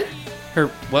 What? Her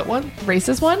what one?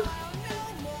 Racist one?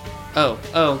 Oh,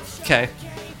 okay.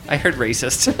 I heard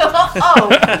racist. Oh,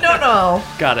 no.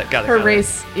 Got it. Her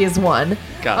race is one.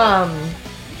 Got it.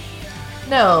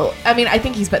 No, I mean, I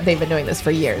think they've been doing this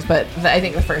for years, but I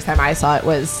think the first time I saw it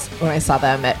was when I saw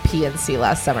them at PNC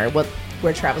last summer,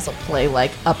 where Travis will play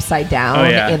like upside down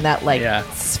in that like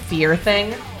sphere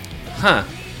thing. Huh.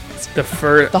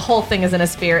 The whole thing is in a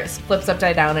sphere. It flips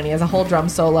upside down, and he has a whole drum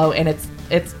solo, and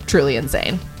it's truly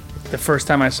insane. The first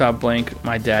time I saw Blink,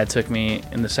 my dad took me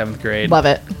in the 7th grade. Love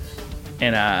it.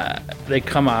 And they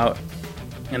come out,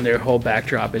 and their whole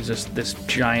backdrop is just this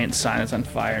giant sign that's on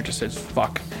fire. It just says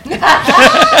 "fuck."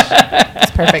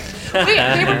 It's perfect. Wait,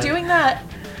 they were doing that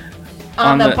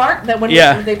on the bar that when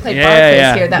they played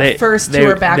Barclays here. That first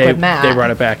tour back with Matt. They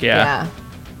brought it back. Yeah.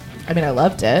 I mean, I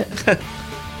loved it.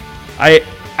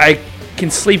 I can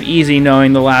sleep easy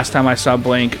knowing the last time I saw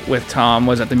Blink with Tom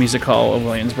was at the Music Hall of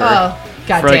Williamsburg. Oh,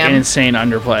 goddamn. For like an insane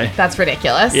underplay. That's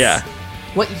ridiculous. Yeah.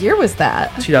 What year was that?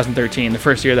 2013, the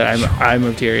first year that I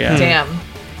moved here, yeah. Damn.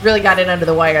 Really got in under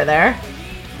the wire there.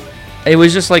 It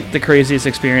was just like the craziest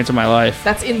experience of my life.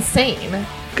 That's insane.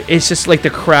 It's just like the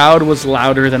crowd was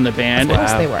louder than the band. Of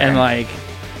course they were. And like,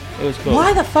 it was cool.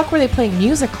 Why the fuck were they playing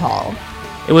Music Hall?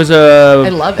 It was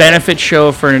a benefit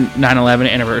show for 9/11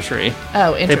 anniversary. Oh,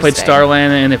 interesting. They played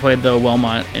Starland and they played the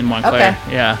Wilmot in Montclair.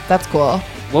 Okay. Yeah. That's cool.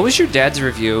 What was your dad's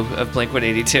review of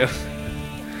Blink-182?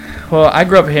 Well, I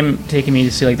grew up with him taking me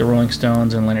to see like the Rolling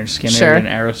Stones and Leonard Skinner Sure. and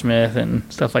Aerosmith and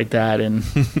stuff like that. And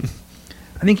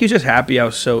I think he was just happy I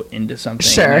was so into something.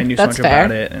 Sure, and I knew so that's much fair.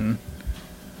 about it. And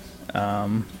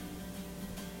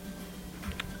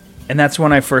that's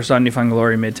when I first saw New Found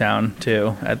Glory Midtown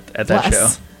too at that show.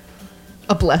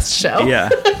 A blessed show. Yeah.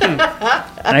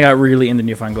 And I got really into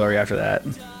New Found Glory after that,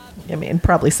 I mean,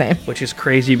 probably same. which is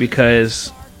crazy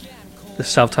because the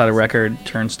self-titled record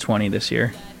turns 20 this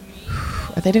year.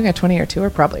 Are they doing a 20-year tour?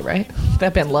 Probably, right?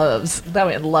 That band loves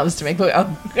to make movies.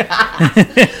 Oh.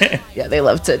 Yeah, they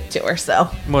love to tour, so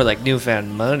More like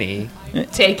newfound money.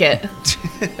 take it.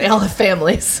 They all have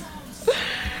families.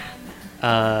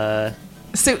 Uh,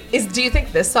 So, do you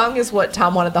think this song is what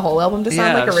Tom wanted the whole album to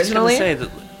sound yeah, like I was just gonna originally? say that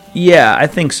Yeah, I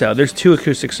think so. There's 2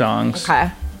 acoustic songs. Okay.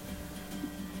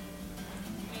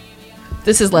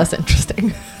 This is less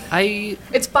interesting. I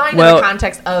It's fine in Well- the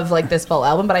context of like this full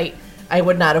album, but I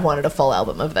would not have wanted a full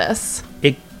album of this.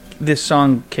 This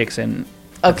song kicks in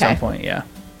at Okay. some point, yeah.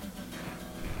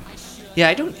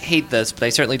 I don't hate this, but I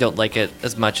certainly don't like it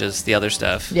as much as the other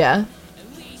stuff. Yeah.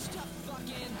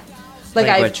 Like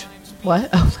Language. What?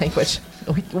 Oh, language.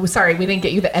 Sorry, we didn't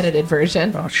get you the edited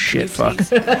version. Oh shit, fuck.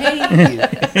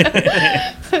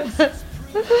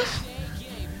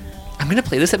 I'm gonna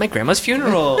play this at my grandma's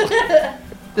funeral.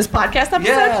 This podcast episode?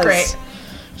 Yes. Great.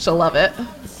 She'll love it.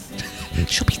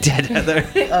 She'll be dead, Heather.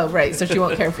 Oh, right. So she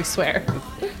won't care if we swear.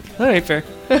 All right, fair.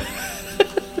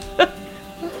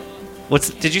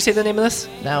 Did you say the name of this?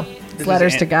 No. It's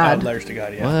Letters to God. Letters to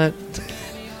God, yeah. What?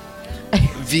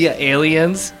 Via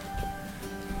aliens?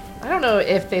 I don't know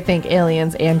if they think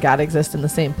aliens and God exist in the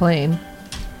same plane.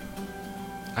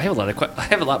 I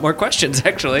have a lot more questions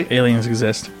actually. Aliens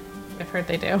exist. I've heard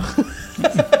they do.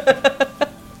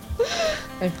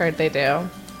 I've heard they do.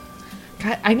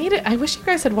 God, I wish you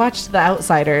guys had watched The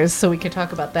Outsiders so we could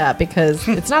talk about that because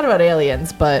it's not about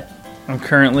aliens, but I'm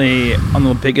currently on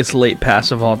the biggest late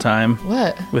pass of all time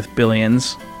what? with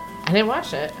Billions. I didn't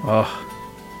watch it. Oh,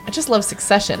 I just love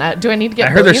Succession. Do I need to get?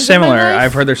 I heard they're Billions in my similar. life?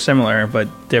 I've heard they're similar, but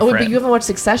Oh, different. but you haven't watched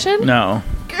Succession? No.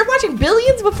 You're watching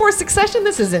Billions before Succession?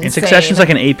 This is insane. And Succession's like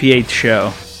an APA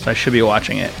show, so I should be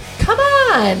watching it. Come on.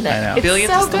 I know. It's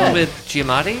Billions so is the one good. with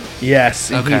Giamatti?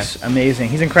 Yes, Okay. he's amazing.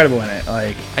 He's incredible in it.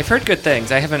 Like, I've heard good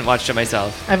things. I haven't watched it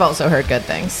myself. I've also heard good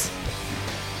things.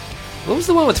 What was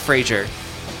the one with Frasier?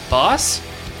 Boss?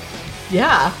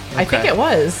 Yeah, I think Okay. it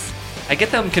was. I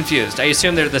get them confused. I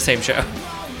assume they're the same show.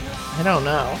 I don't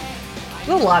know.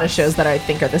 There's a lot of shows that I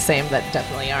think are the same that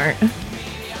definitely aren't.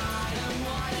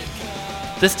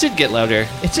 This did get louder.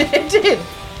 It did.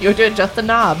 You were doing just the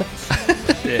knob.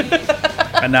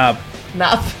 a knob.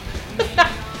 Knob.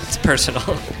 It's personal.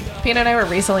 Peanut and I were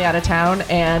recently out of town,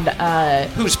 and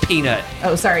Who's Peanut?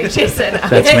 oh, sorry, Jason.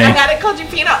 That's me. I hadn't called you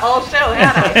Peanut all show,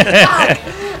 had I?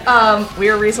 Fuck. We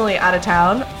were recently out of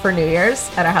town for New Year's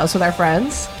at a house with our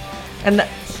friends, and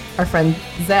our friend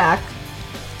Zach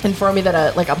informed me that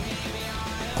a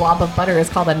glob of butter is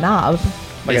called a knob.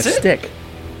 Like Is a it? stick.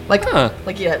 Like Huh.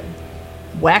 like you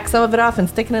whack some of it off and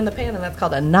stick it in the pan, and that's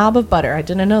called a knob of butter. I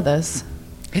didn't know this.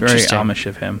 Very Interesting. Amish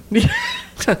of him.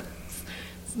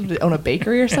 Own a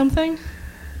bakery or something?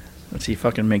 Does he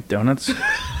fucking make donuts?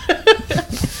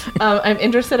 I'm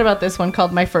interested about this one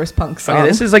called My First Punk Song. Okay,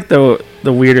 this is like the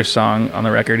weirdest song on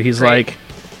the record. He's Great. like,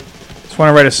 just want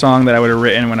to write a song that I would have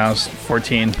written when I was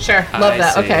 14. Sure, love I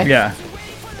that. see. Okay. Yeah.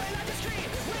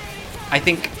 I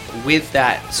think with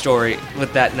that story,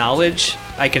 with that knowledge,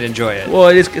 I could enjoy it. Well,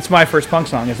 it's My First Punk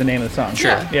Song is the name of the song.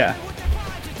 Sure. Yeah.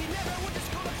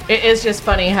 It is just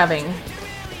funny having,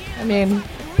 I mean,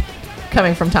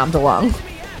 coming from Tom DeLonge.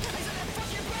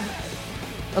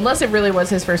 Unless it really was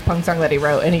his first punk song that he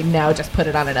wrote and he now just put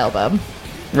it on an album.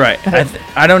 Right.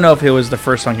 I don't know if it was the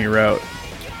first song he wrote.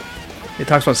 It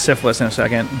talks about syphilis in a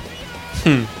second.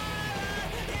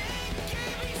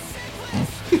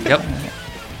 Yep.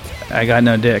 I got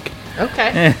no dick.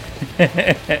 Okay.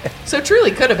 So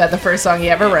truly could have been the first song he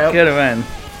ever wrote. Could have been.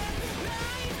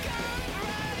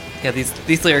 Yeah,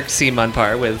 these lyrics seem on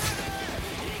par with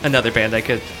another band I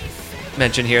could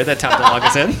mention here that Tom DeLonge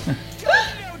is in.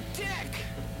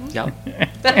 Yep.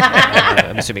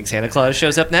 I'm assuming Santa Claus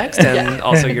shows up next, and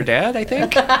also your dad, I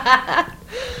think.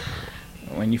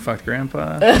 When you fucked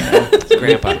Grandpa.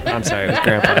 Grandpa. I'm sorry, it was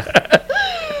Grandpa.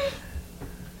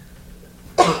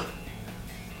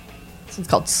 This one's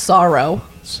called Sorrow.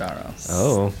 Sorrow.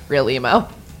 Oh. Real emo.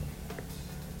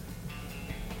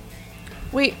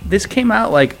 Wait, This came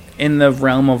out like in the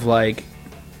realm of like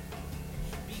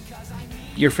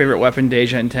your favorite weapon,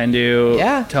 Deja and Tendu.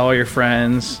 Yeah. Tell all your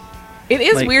friends. it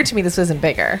is Like- weird to me this isn't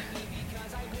bigger.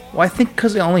 Well, I think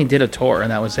because they only did a tour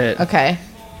and that was it. Okay.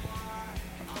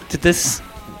 Did this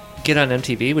get on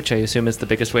MTV, which I assume is the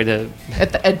biggest way to...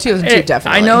 At 2002,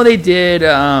 definitely. I know they did.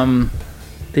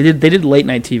 They did late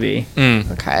night TV.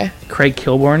 Okay. Craig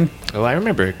Kilborn. Oh, I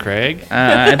remember Craig.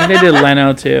 I think they did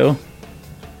Leno too.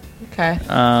 Okay.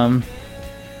 Um,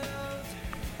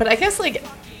 But I guess, like,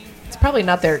 it's probably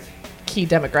not their key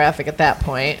demographic at that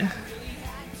point.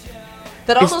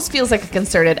 That almost feels like a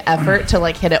concerted effort to,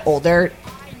 like, hit an older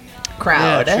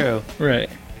crowd. Yeah, true. right.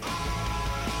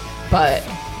 But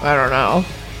I don't know.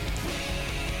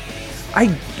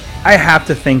 I have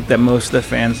to think that most of the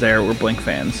fans there were Blink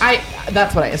fans.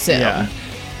 That's what I assume. Yeah.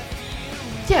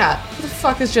 Yeah. Who the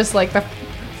fuck is just like,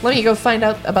 let me go find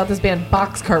out about this band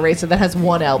Boxcar Racer that has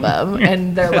one album.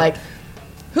 And they're like,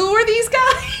 who are these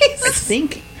I guys?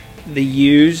 think The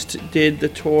Used did the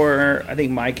tour. I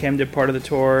think My Chem did part of the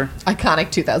tour.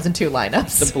 Iconic 2002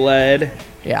 lineups. The Bled.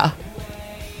 Yeah.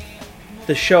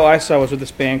 The show I saw was with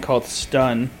this band called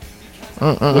Stun,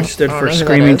 which stood I don't for know who that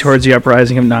Screaming is. Towards the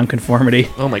Uprising of Nonconformity.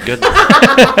 Oh, my goodness.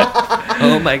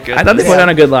 Oh, my goodness. I thought they put on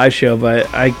a good live show,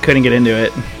 but I couldn't get into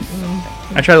it.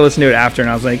 I tried to listen to it after, and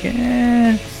I was like,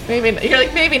 eh. Maybe you're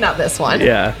like, maybe not this one.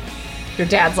 Yeah. Your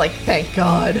dad's like, thank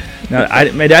God. No,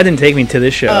 my dad didn't take me to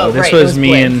this show. Oh, This right, it was was me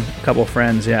Blink. and a couple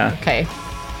friends, yeah. Okay.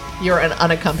 You're an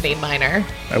unaccompanied minor,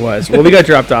 I was. Well, we got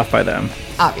dropped off by them.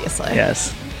 obviously.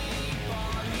 Yes.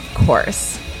 Of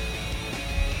course.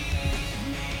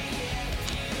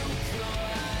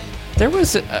 There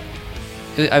was...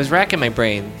 I was racking my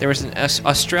brain. There was an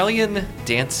Australian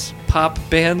dance pop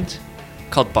band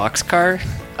called Boxcar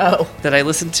Oh, that I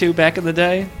listened to back in the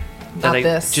day. Not That I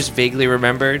this. just vaguely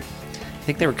remembered. I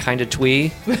think they were kind of twee.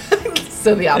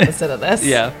 so the opposite of this.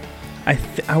 Yeah.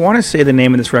 I want to say the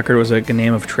name of this record was like the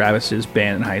name of Travis's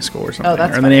band in high school or something. Oh,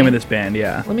 that's or the name funny. of this band,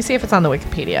 yeah. Let me see if it's on the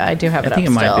Wikipedia. I do have it I think it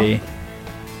up might still. be.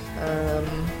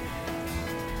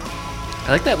 I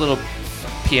like that little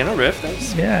piano riff. That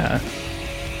was... Yeah.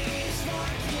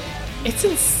 It's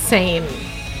insane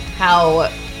how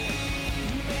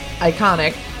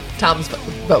iconic Tom's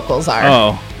vocals are.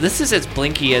 Oh, This is as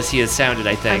blinky as he has sounded,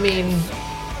 I I think. mean,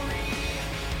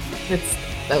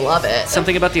 I love it.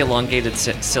 Something about the elongated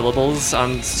syllables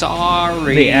on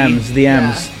sorry. the M's. The Yeah.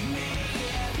 M's.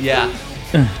 Yeah.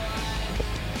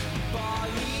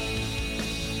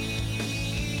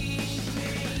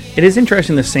 It is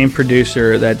interesting the same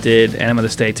producer that did Enema of the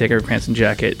State, Take Off Your Pants and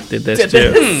Jacket, did this Did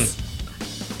too. this.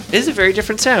 It is a very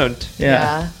different sound.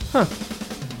 Yeah.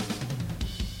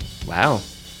 Wow.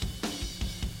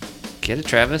 Get it,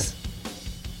 Travis?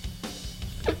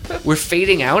 We're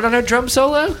fading out on our drum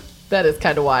solo? That is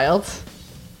kind of wild.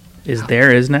 Is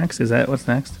next? Is that what's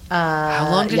next? How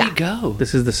long did yeah. he go?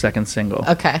 This is the second single.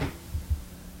 Okay.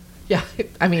 Yeah,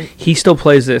 I mean, He still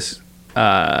plays this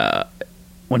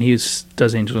when he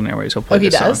does Angels and Airways. He'll play he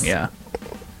this does? song. Yeah.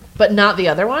 but not the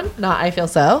other one. Not I Feel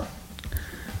So.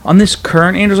 On this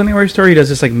current Angels and Airways tour, he does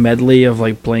this like medley of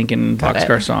like Blink and Got it.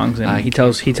 Boxcar songs, and I he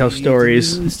tells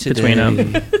stories between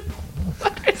them.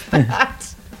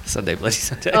 Sunday, Bloody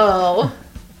Sunday. Oh,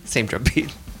 Same drum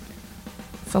beat.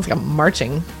 sounds like a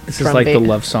marching. This is drum like the beat.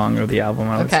 love song of the album,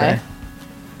 I would Okay. say.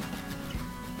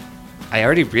 I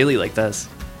already really like this.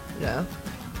 Yeah.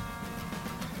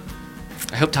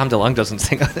 I hope Tom DeLonge doesn't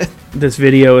sing on it. This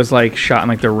video is like shot in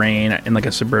like the rain in like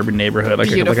a suburban neighborhood, like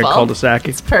a Beautiful. cul-de-sac.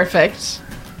 It's perfect.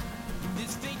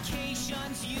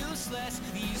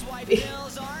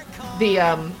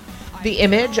 The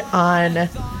image on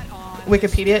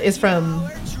Wikipedia is from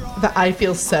the I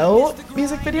Feel So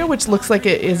music video, which looks like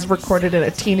it is recorded in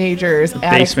a teenager's attic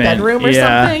Basement, bedroom or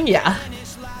yeah. something. Yeah.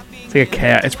 It's like a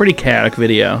cat. It's pretty chaotic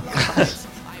video.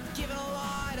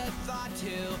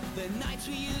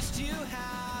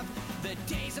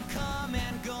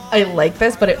 I like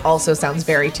this, but it also sounds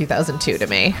very 2002 to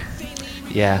me.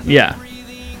 Yeah. Yeah.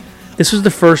 This was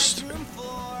the first.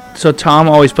 So Tom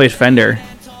always plays Fender.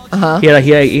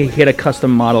 He had a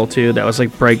custom model too that was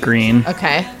like bright green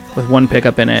Okay. with one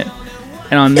pickup in it.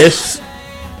 And on this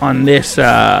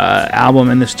album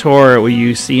and this tour,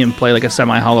 you see him play like a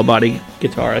semi-hollow body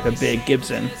guitar, like a big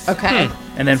Gibson. Okay.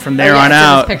 And then from Oh, there yeah, on it's in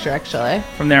out, this picture actually.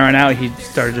 from there on out, he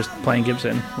started just playing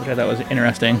Gibson, which I thought was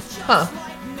interesting. Huh.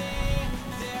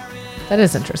 That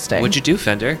is interesting. What'd you do,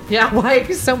 Fender? Yeah, why are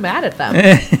you so mad at them?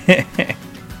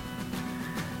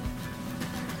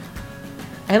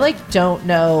 I don't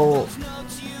know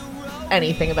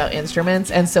anything about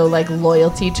instruments, and so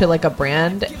loyalty to a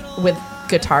brand with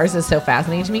guitars is so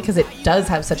fascinating to me because it does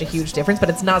have such a huge difference, but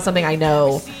it's not something I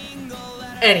know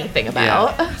anything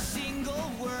about.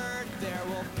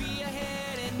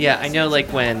 Yeah, I know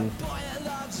when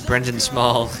Brendan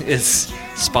Small is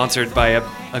sponsored by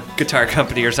a guitar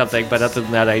company or something, but other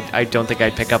than that, I don't think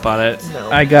I'd pick up on it.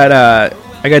 No. I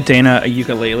got Dana a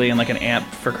ukulele and an amp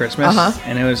for Christmas,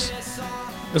 and it was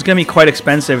gonna be quite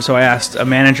expensive. So I asked a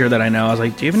manager that I know. I was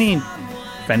like, "Do you have any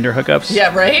Fender hookups?"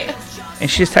 Yeah, right? And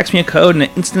she just texted me a code, and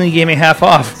it instantly gave me half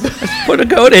off. I just put a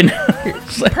code in.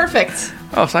 It's like, Perfect.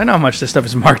 oh, so I know how much this stuff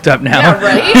is marked up now. Yeah,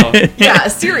 right? Wow. Yeah,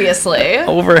 seriously.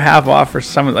 Over half off for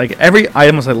some. Every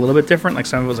item was a little bit different.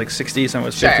 Some of it was 60, some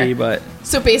was 50, Sure. but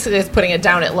So basically it's putting it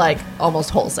down at almost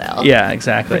wholesale. yeah,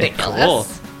 exactly. Ridiculous. Cool.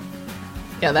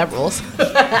 Yeah, that rules.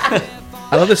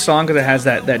 I love this song because it has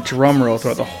that drum roll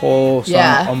throughout the whole song,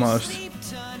 Yeah. almost,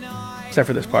 except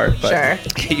for this part. But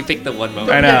Sure. You picked the one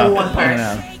moment. I Yeah, know. the one part. I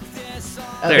know.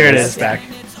 Oh, There it is. is. Back.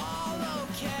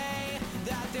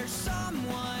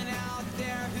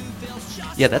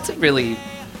 Yeah, that's a really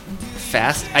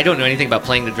fast. I don't know anything about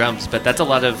playing the drums, but that's a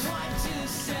lot of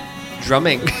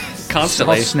drumming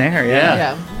constantly. All snare, yeah.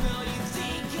 Yeah.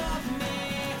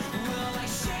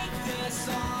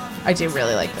 I do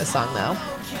really like this song though.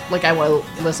 I will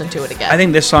listen to it again. I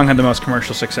think this song had the most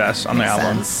commercial success on the Makes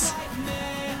album. sense.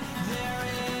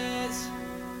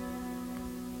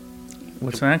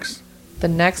 What's next? The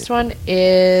next one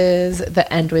is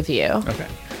The End With You. Okay.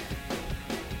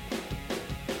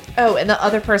 Oh, and the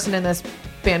other person in this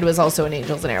band was also in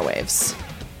Angels and Airwaves.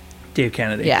 Dave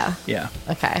Kennedy. Yeah. Yeah.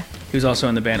 Okay. He was also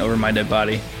in the band Over My Dead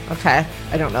Body, Okay.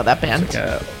 I don't know that band. like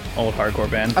a old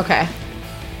hardcore band. Okay.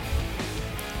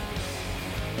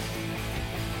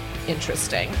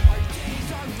 Interesting.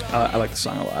 I like the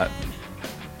song a lot.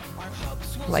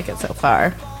 Like it so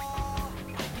far.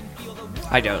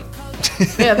 I don't.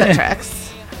 Yeah, that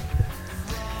tracks.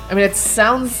 I mean, it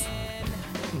sounds.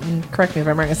 Correct me if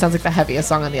I'm wrong. It sounds like the heaviest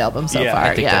song on the album so Yeah, far.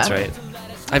 I think that's right.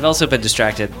 I've also been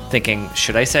distracted thinking,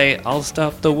 should I say, I'll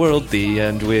stop the world, the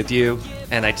end with you?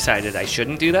 And I decided I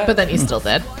shouldn't do that. But then you still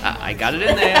did. I got it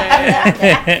in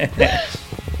there.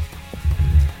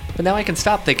 But now I can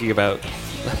stop thinking about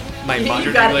my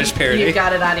modern English parody. You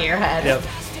got it out of your head. Yep.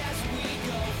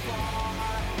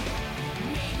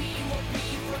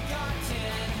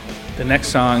 The next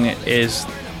song is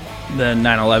the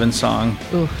 9/11 song,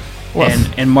 Ooh.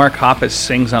 Woof. and Mark Hoppus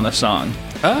sings on the song.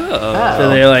 Oh. So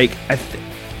they're like,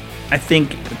 I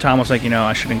think Tom was like,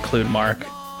 I should include Mark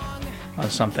on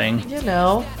something. You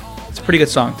know, It's a pretty good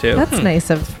song too. that's nice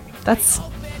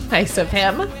of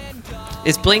him.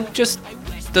 Is Blink just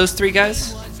those three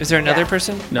guys? Is there another Yeah.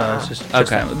 person? No, it's just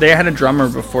Okay. them. They had a drummer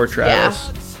before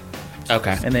Travis,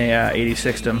 Okay. and they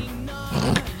 86'd him.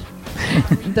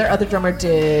 Their other drummer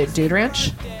did Dude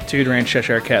Ranch. Dude Ranch,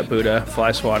 Cheshire Cat, Buddha,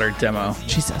 Fly Swatter, Demo.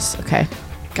 Jesus. Okay.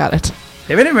 Got it.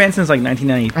 They've been in band since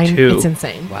 1992. It's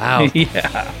insane. Wow.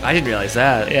 Yeah, I didn't realize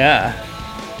that. yeah.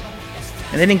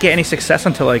 And they didn't get any success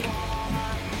until like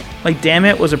Damn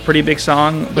It was a pretty big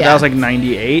song, but that Yeah. was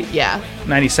 98, Yeah.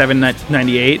 97,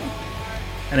 98,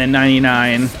 and then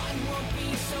 99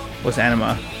 was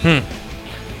Enema.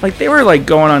 They were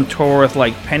going on tour with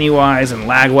Pennywise and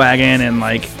Lagwagon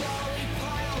and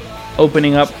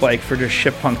opening up for just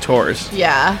ship punk tours.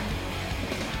 Yeah.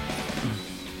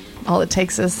 All it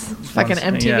takes is fucking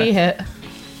Once- MTV yeah. hit.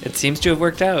 It seems to have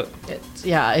worked out.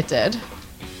 Yeah, it did.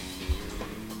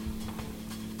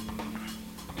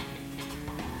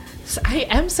 So I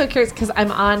am so curious because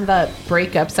I'm on the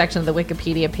breakup section of the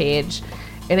Wikipedia page,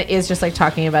 and it is just like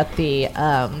talking about the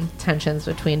tensions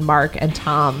between Mark and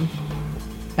Tom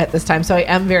at this time. So I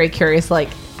am very curious, like,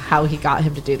 how he got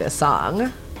him to do this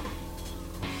song.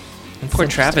 And poor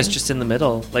It's Travis interesting. just in the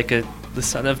middle, like the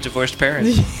son of divorced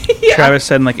parents. Yeah. Travis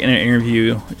said in like in an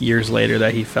interview years later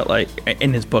that he felt like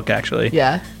in his book actually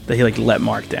Yeah. that he like let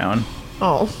Mark down.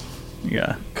 Oh,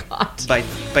 Yeah. God.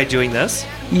 by doing this.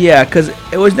 Yeah, because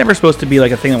it was never supposed to be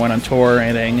like a thing that went on tour or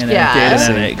anything, and Yeah. then it did,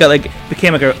 and then it got like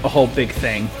became like a whole big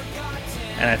thing.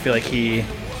 And I feel like he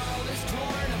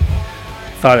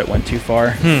thought it went too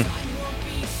far.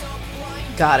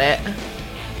 Got it.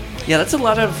 Yeah, that's a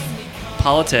lot of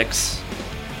politics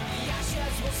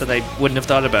that I wouldn't have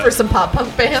thought about For some pop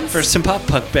punk bands. for some pop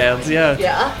punk bands. Yeah.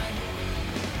 Yeah.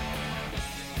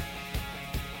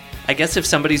 I guess if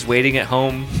somebody's waiting at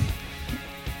home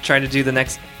trying to do the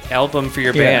next album for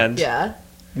your Yeah. band. Yeah.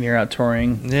 And you're out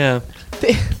touring. Yeah.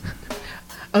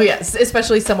 Oh, yes.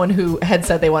 Especially someone who had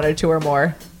said they wanted to tour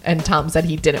more, and Tom said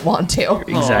he didn't want to.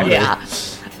 Exactly. Yeah.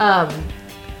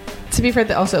 To be fair,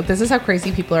 also, this is how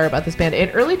crazy people are about this band. In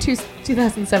early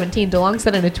 2017, DeLonge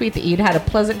said in a tweet that he'd had a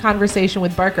pleasant conversation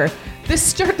with Barker. This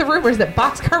stirred the rumors that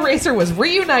Boxcar Racer was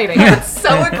reuniting. That's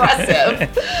so aggressive.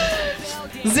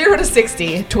 0 to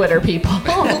 60, Twitter people.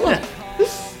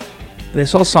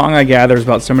 This whole song, I gather, is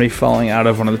about somebody falling out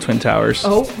of one of the Twin Towers.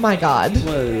 Oh my God.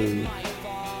 Whoa.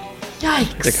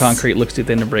 Yikes. The concrete looks too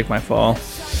thin to break my fall.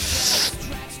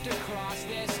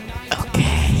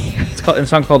 Okay. It's a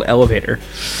song called Elevator.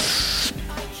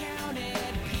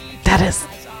 That is.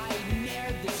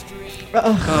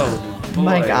 Oh, boy.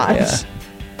 My gosh. Yeah.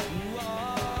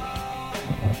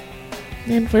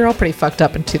 Man, we were all pretty fucked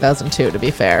up in 2002, to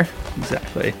be fair.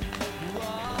 Exactly.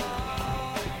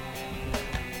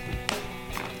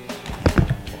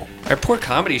 Our poor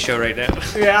comedy show right now.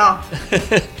 Yeah.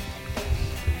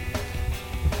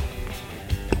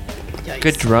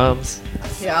 Good drums.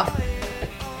 Yeah.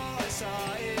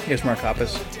 Here's Mark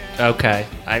Hoppus. Okay.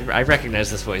 I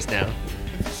recognize this voice now.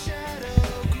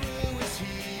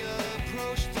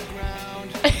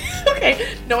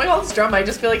 Okay, knowing all this drama, I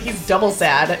just feel like he's double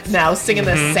sad now, singing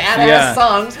this sad-ass Yeah.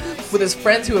 song with his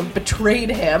friends who have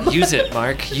betrayed him. Use it,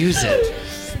 Mark. Use it.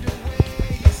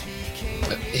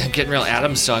 Yeah, I'm getting real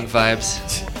Adams song vibes.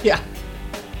 Yeah.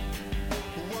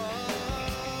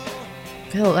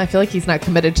 I feel like he's not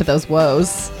committed to those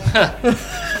woes.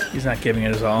 He's not giving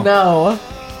it his all. No.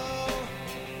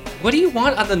 What do you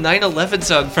want on the 9/11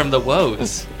 song from the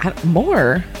Woes?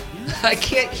 More? I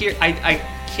can't hear. I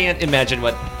can't imagine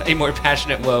what a more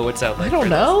passionate woe would sound like. I don't for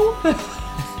know.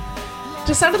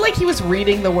 Just sounded like he was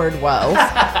reading the word woe.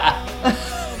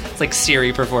 this. It's like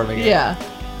Siri performing it. Yeah.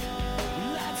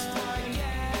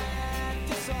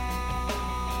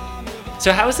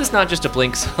 So how is this not just a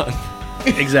Blink song?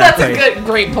 That's Exactly. a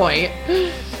great point.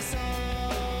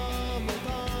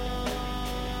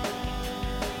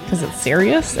 Because it's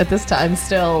serious at this time.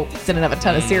 Still didn't have a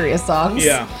ton of serious songs.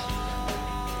 Yeah.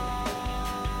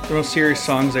 The most serious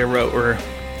songs they wrote were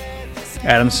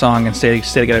Adam's song and Stay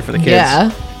Together for the Kids.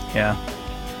 Yeah. Yeah.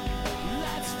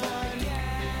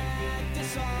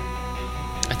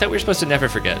 I thought we were supposed to never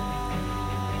forget.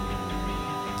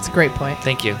 It's a great point.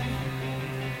 Thank you.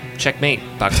 Checkmate,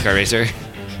 Boxcar Racer.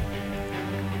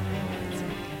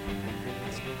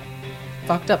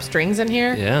 Fucked up strings in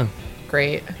here. Yeah.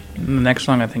 Great. And the next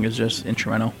song I think is just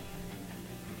instrumental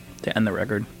to end the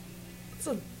record. It's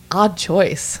an odd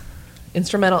choice.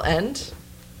 Instrumental end?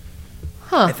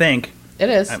 I think. It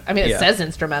is. I mean, it yeah. says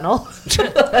instrumental.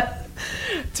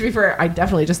 To be fair, I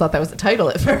definitely just thought that was the title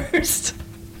at first.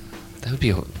 That would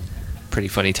be a pretty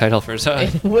funny title for a song.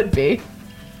 It would be.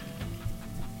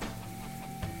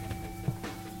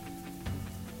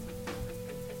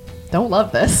 Don't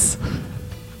love this.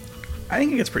 I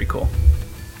think it gets pretty cool.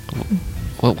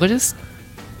 What is...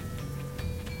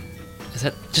 Is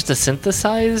that just a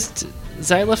synthesized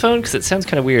xylophone? Because it sounds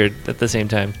kind of weird at the same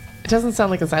time. It doesn't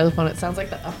sound like a xylophone. It sounds like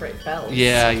the upright bells.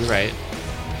 Yeah, you're right.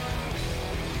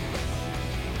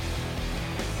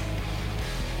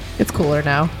 It's cooler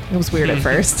now. It was weird at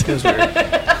first. It was weird.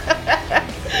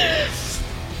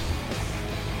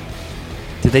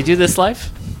 Did they do this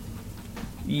live?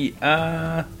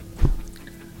 I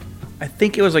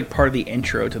think it was like part of the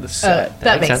intro to the set.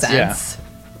 That makes makes sense. sense.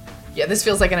 Yeah, this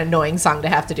feels like an annoying song to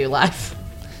have to do live.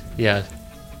 Yeah.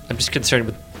 I'm just concerned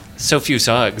with so few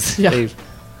songs. Yeah. They've-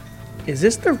 Is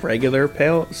this the regular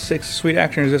Pale Six Sweet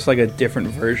Action, or is this like a different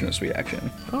version of Sweet Action?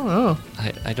 I don't know.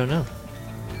 I don't know.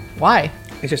 Why?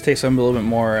 It just tastes a little bit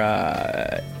more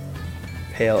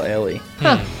pale ale-y.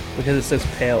 Huh. Because it says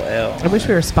pale ale. I wish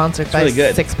we were sponsored by really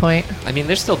good. 6 Point. I mean,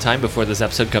 there's still time before this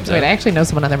episode comes Wait, I out. actually know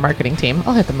someone on their marketing team.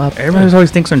 I'll hit them up. Everybody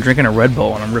always thinks I'm drinking a Red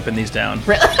Bull when I'm ripping these down.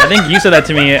 Really? I think you said that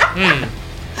to me.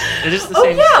 It is the Oh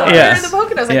same yeah, stuff. we were Yes. in the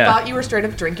Poconos. I Yeah. thought you were straight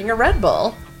up drinking a Red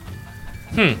Bull.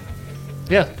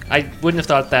 Yeah, I wouldn't have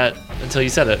thought that until you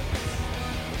said it.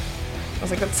 I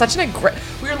was like, that's such an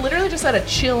we were literally just at a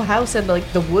chill house in like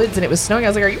the woods and it was snowing. I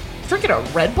was like, are you drinking a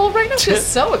Red Bull right now? She's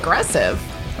so aggressive.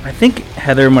 I think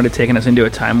Heather might have taken us into a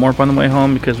time warp on the way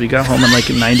home because we got home in like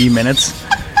 90 minutes.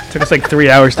 Took us like 3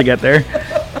 hours to get there.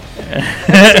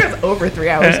 It took us over 3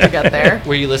 hours to get there.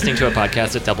 Were you listening to a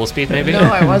podcast at double speed, maybe? No,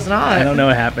 I was not. I don't know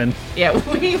what happened. Yeah,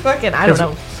 we fucking, I don't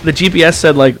know. The GPS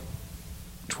said like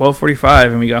 12:45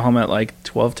 and we got home at like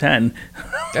 12:10.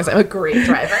 Guys, I'm a great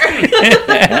driver.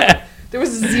 There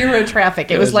was zero traffic.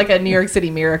 It was like a New York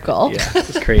City miracle. Yeah, it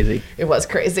was crazy. It was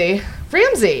crazy.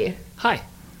 Ramsey, Hi.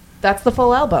 that's the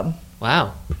full album.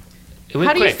 Wow. It went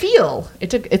How do quick. you feel?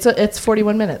 It's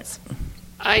 41 minutes.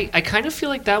 I kind of feel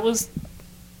like that was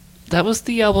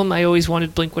the album I always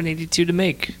wanted Blink-182 to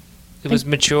make. It was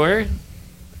mature.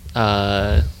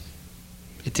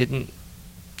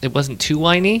 It wasn't too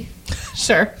whiny.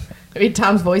 Sure. I mean,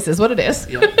 Tom's voice is what it is.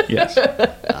 Yes.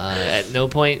 At no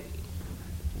point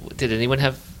did anyone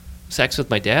have sex with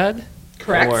my dad.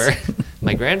 Correct. Or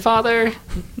my grandfather.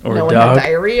 Or no a one dog. had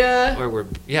diarrhea. Or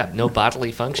no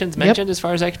bodily functions mentioned as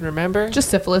far as I can remember. Just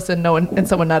syphilis and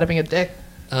someone not having a dick.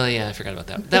 Oh yeah, I forgot about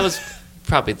that. That was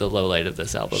probably the low light of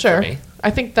this album Sure. for me.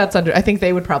 I think I think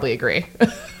they would probably agree.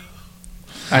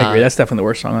 I agree. That's definitely the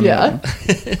worst song on the Yeah.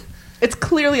 album. It's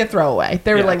clearly a throwaway.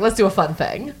 They were Yeah. like, let's do a fun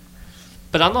thing.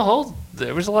 But on the whole,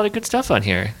 there was a lot of good stuff on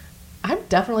here. I'm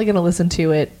definitely going to listen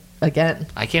to it again.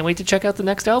 I can't wait to check out the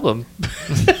next album.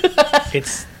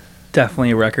 It's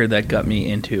definitely a record that got me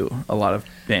into a lot of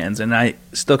bands, and I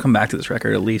still come back to this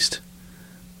record at least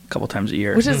a couple times a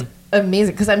year. Which is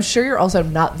amazing because I'm sure you're also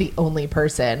not the only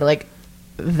person like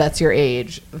that's your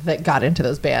age that got into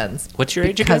those bands. What's your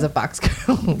age because again? of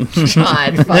Boxcar.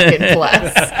 God fucking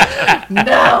bless.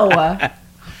 No,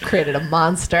 created a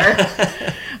monster.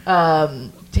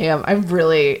 Damn, I'm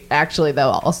really actually though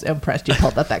also impressed you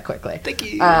pulled that quickly. Thank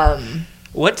you.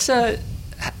 What's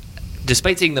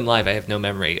despite seeing them live, I have no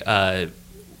memory.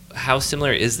 How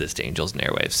similar is this to Angels and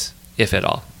Airwaves, if at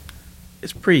all?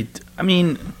 It's pretty. I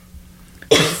mean,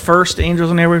 the first Angels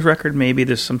and Airwaves record, maybe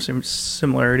there's some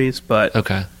similarities, but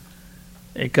Okay.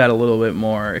 it got a little bit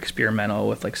more experimental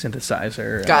with like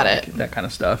synthesizer, and, Got like, it. that kind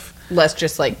of stuff. Less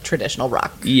just like traditional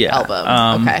rock Yeah,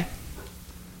 album. Okay.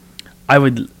 I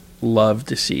would love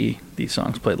to see these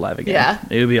songs played live again. Yeah.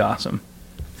 It would be awesome.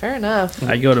 Fair enough.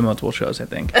 I'd go to multiple shows, I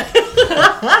think.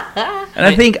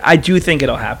 And I do think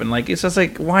it'll happen. Like, it's just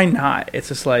like, why not? It's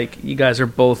just like, you guys are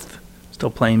both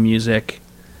still playing music.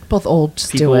 Both old,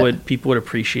 just do it. People would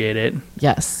appreciate it.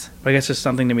 Yes. But I guess there's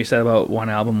something to be said about one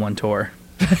album, one tour,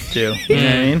 too. You know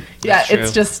what I mean? Yeah,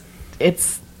 That's true.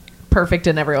 it's perfect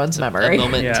in everyone's A memory.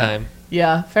 moment Yeah. in time.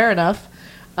 Yeah, fair enough.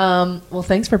 Well,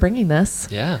 thanks for bringing this.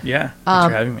 Yeah. Yeah.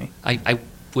 Thanks for having me. I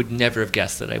would never have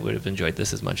guessed that I would have enjoyed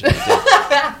this as much as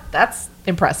I That's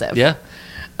impressive. did. Yeah.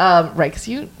 Right, because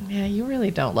you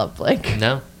really don't love Blink.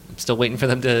 No. I'm still waiting for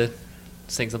them to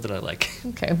sing something I like.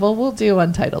 Okay, well, we'll do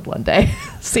Untitled one day.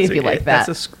 See if you like that.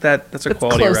 That's a It's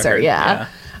quality closer, record. yeah.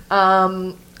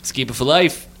 Skiba for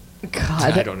life.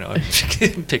 God, I don't know. I'm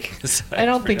picking a side I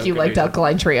don't for think no you good liked reason.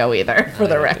 Alkaline Trio either, for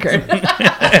the I don't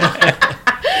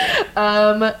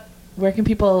record. Where can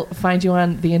people find you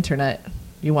on the internet?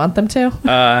 You want them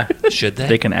to? Should they?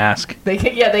 They can ask. They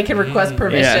can request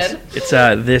permission. Yes. It's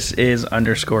this is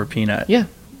 _peanut. Yeah,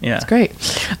 Yeah. it's great.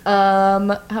 How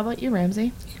about you,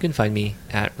 Ramsey? You can find me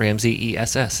at Ramsey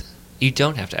ESS. You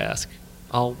don't have to ask.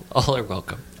 All are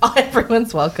welcome.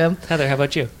 Everyone's welcome. Heather, how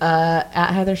about you?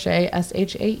 At Heather Shea,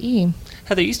 SHAE.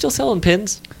 Heather, you still selling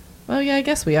pins? Well, yeah, I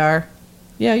guess we are.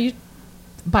 Yeah, you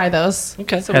buy those.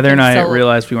 Okay. So we Heather can and I sell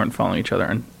realized we weren't following each other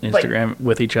on Instagram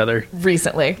with each other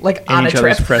recently, like in on a each trip.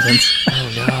 other's presence.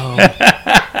 Oh no.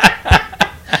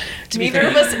 Neither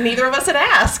of us had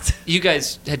asked. You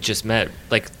guys had just met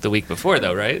like the week before,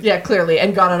 though, right? Yeah, clearly,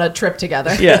 and gone on a trip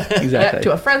together. Yeah, Yeah, exactly.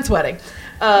 to a friend's wedding.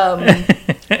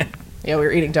 Yeah, we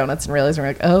were eating donuts and realized we were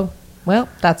like, oh, well,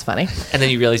 that's funny. And then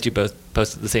you realized you both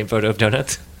posted the same photo of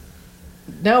donuts.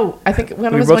 No, I think one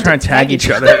We of us were went both trying to to tag each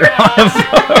other.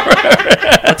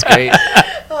 That's great.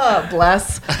 Oh,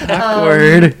 bless.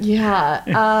 Awkward.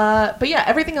 Yeah. But yeah,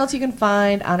 everything else you can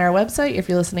find on our website,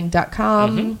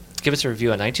 ifyou'relistening.com. Give us a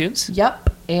review on iTunes.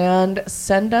 Yep. And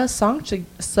send us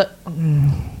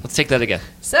Let's take that again.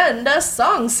 send us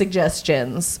song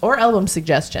suggestions or album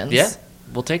suggestions. Yeah,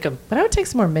 we'll take them. But I would take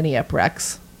some more mini up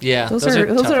Rex. Yeah, those are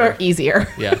tougher. easier.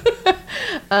 Yeah.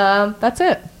 That's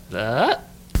it.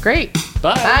 Great.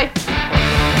 Bye. Bye.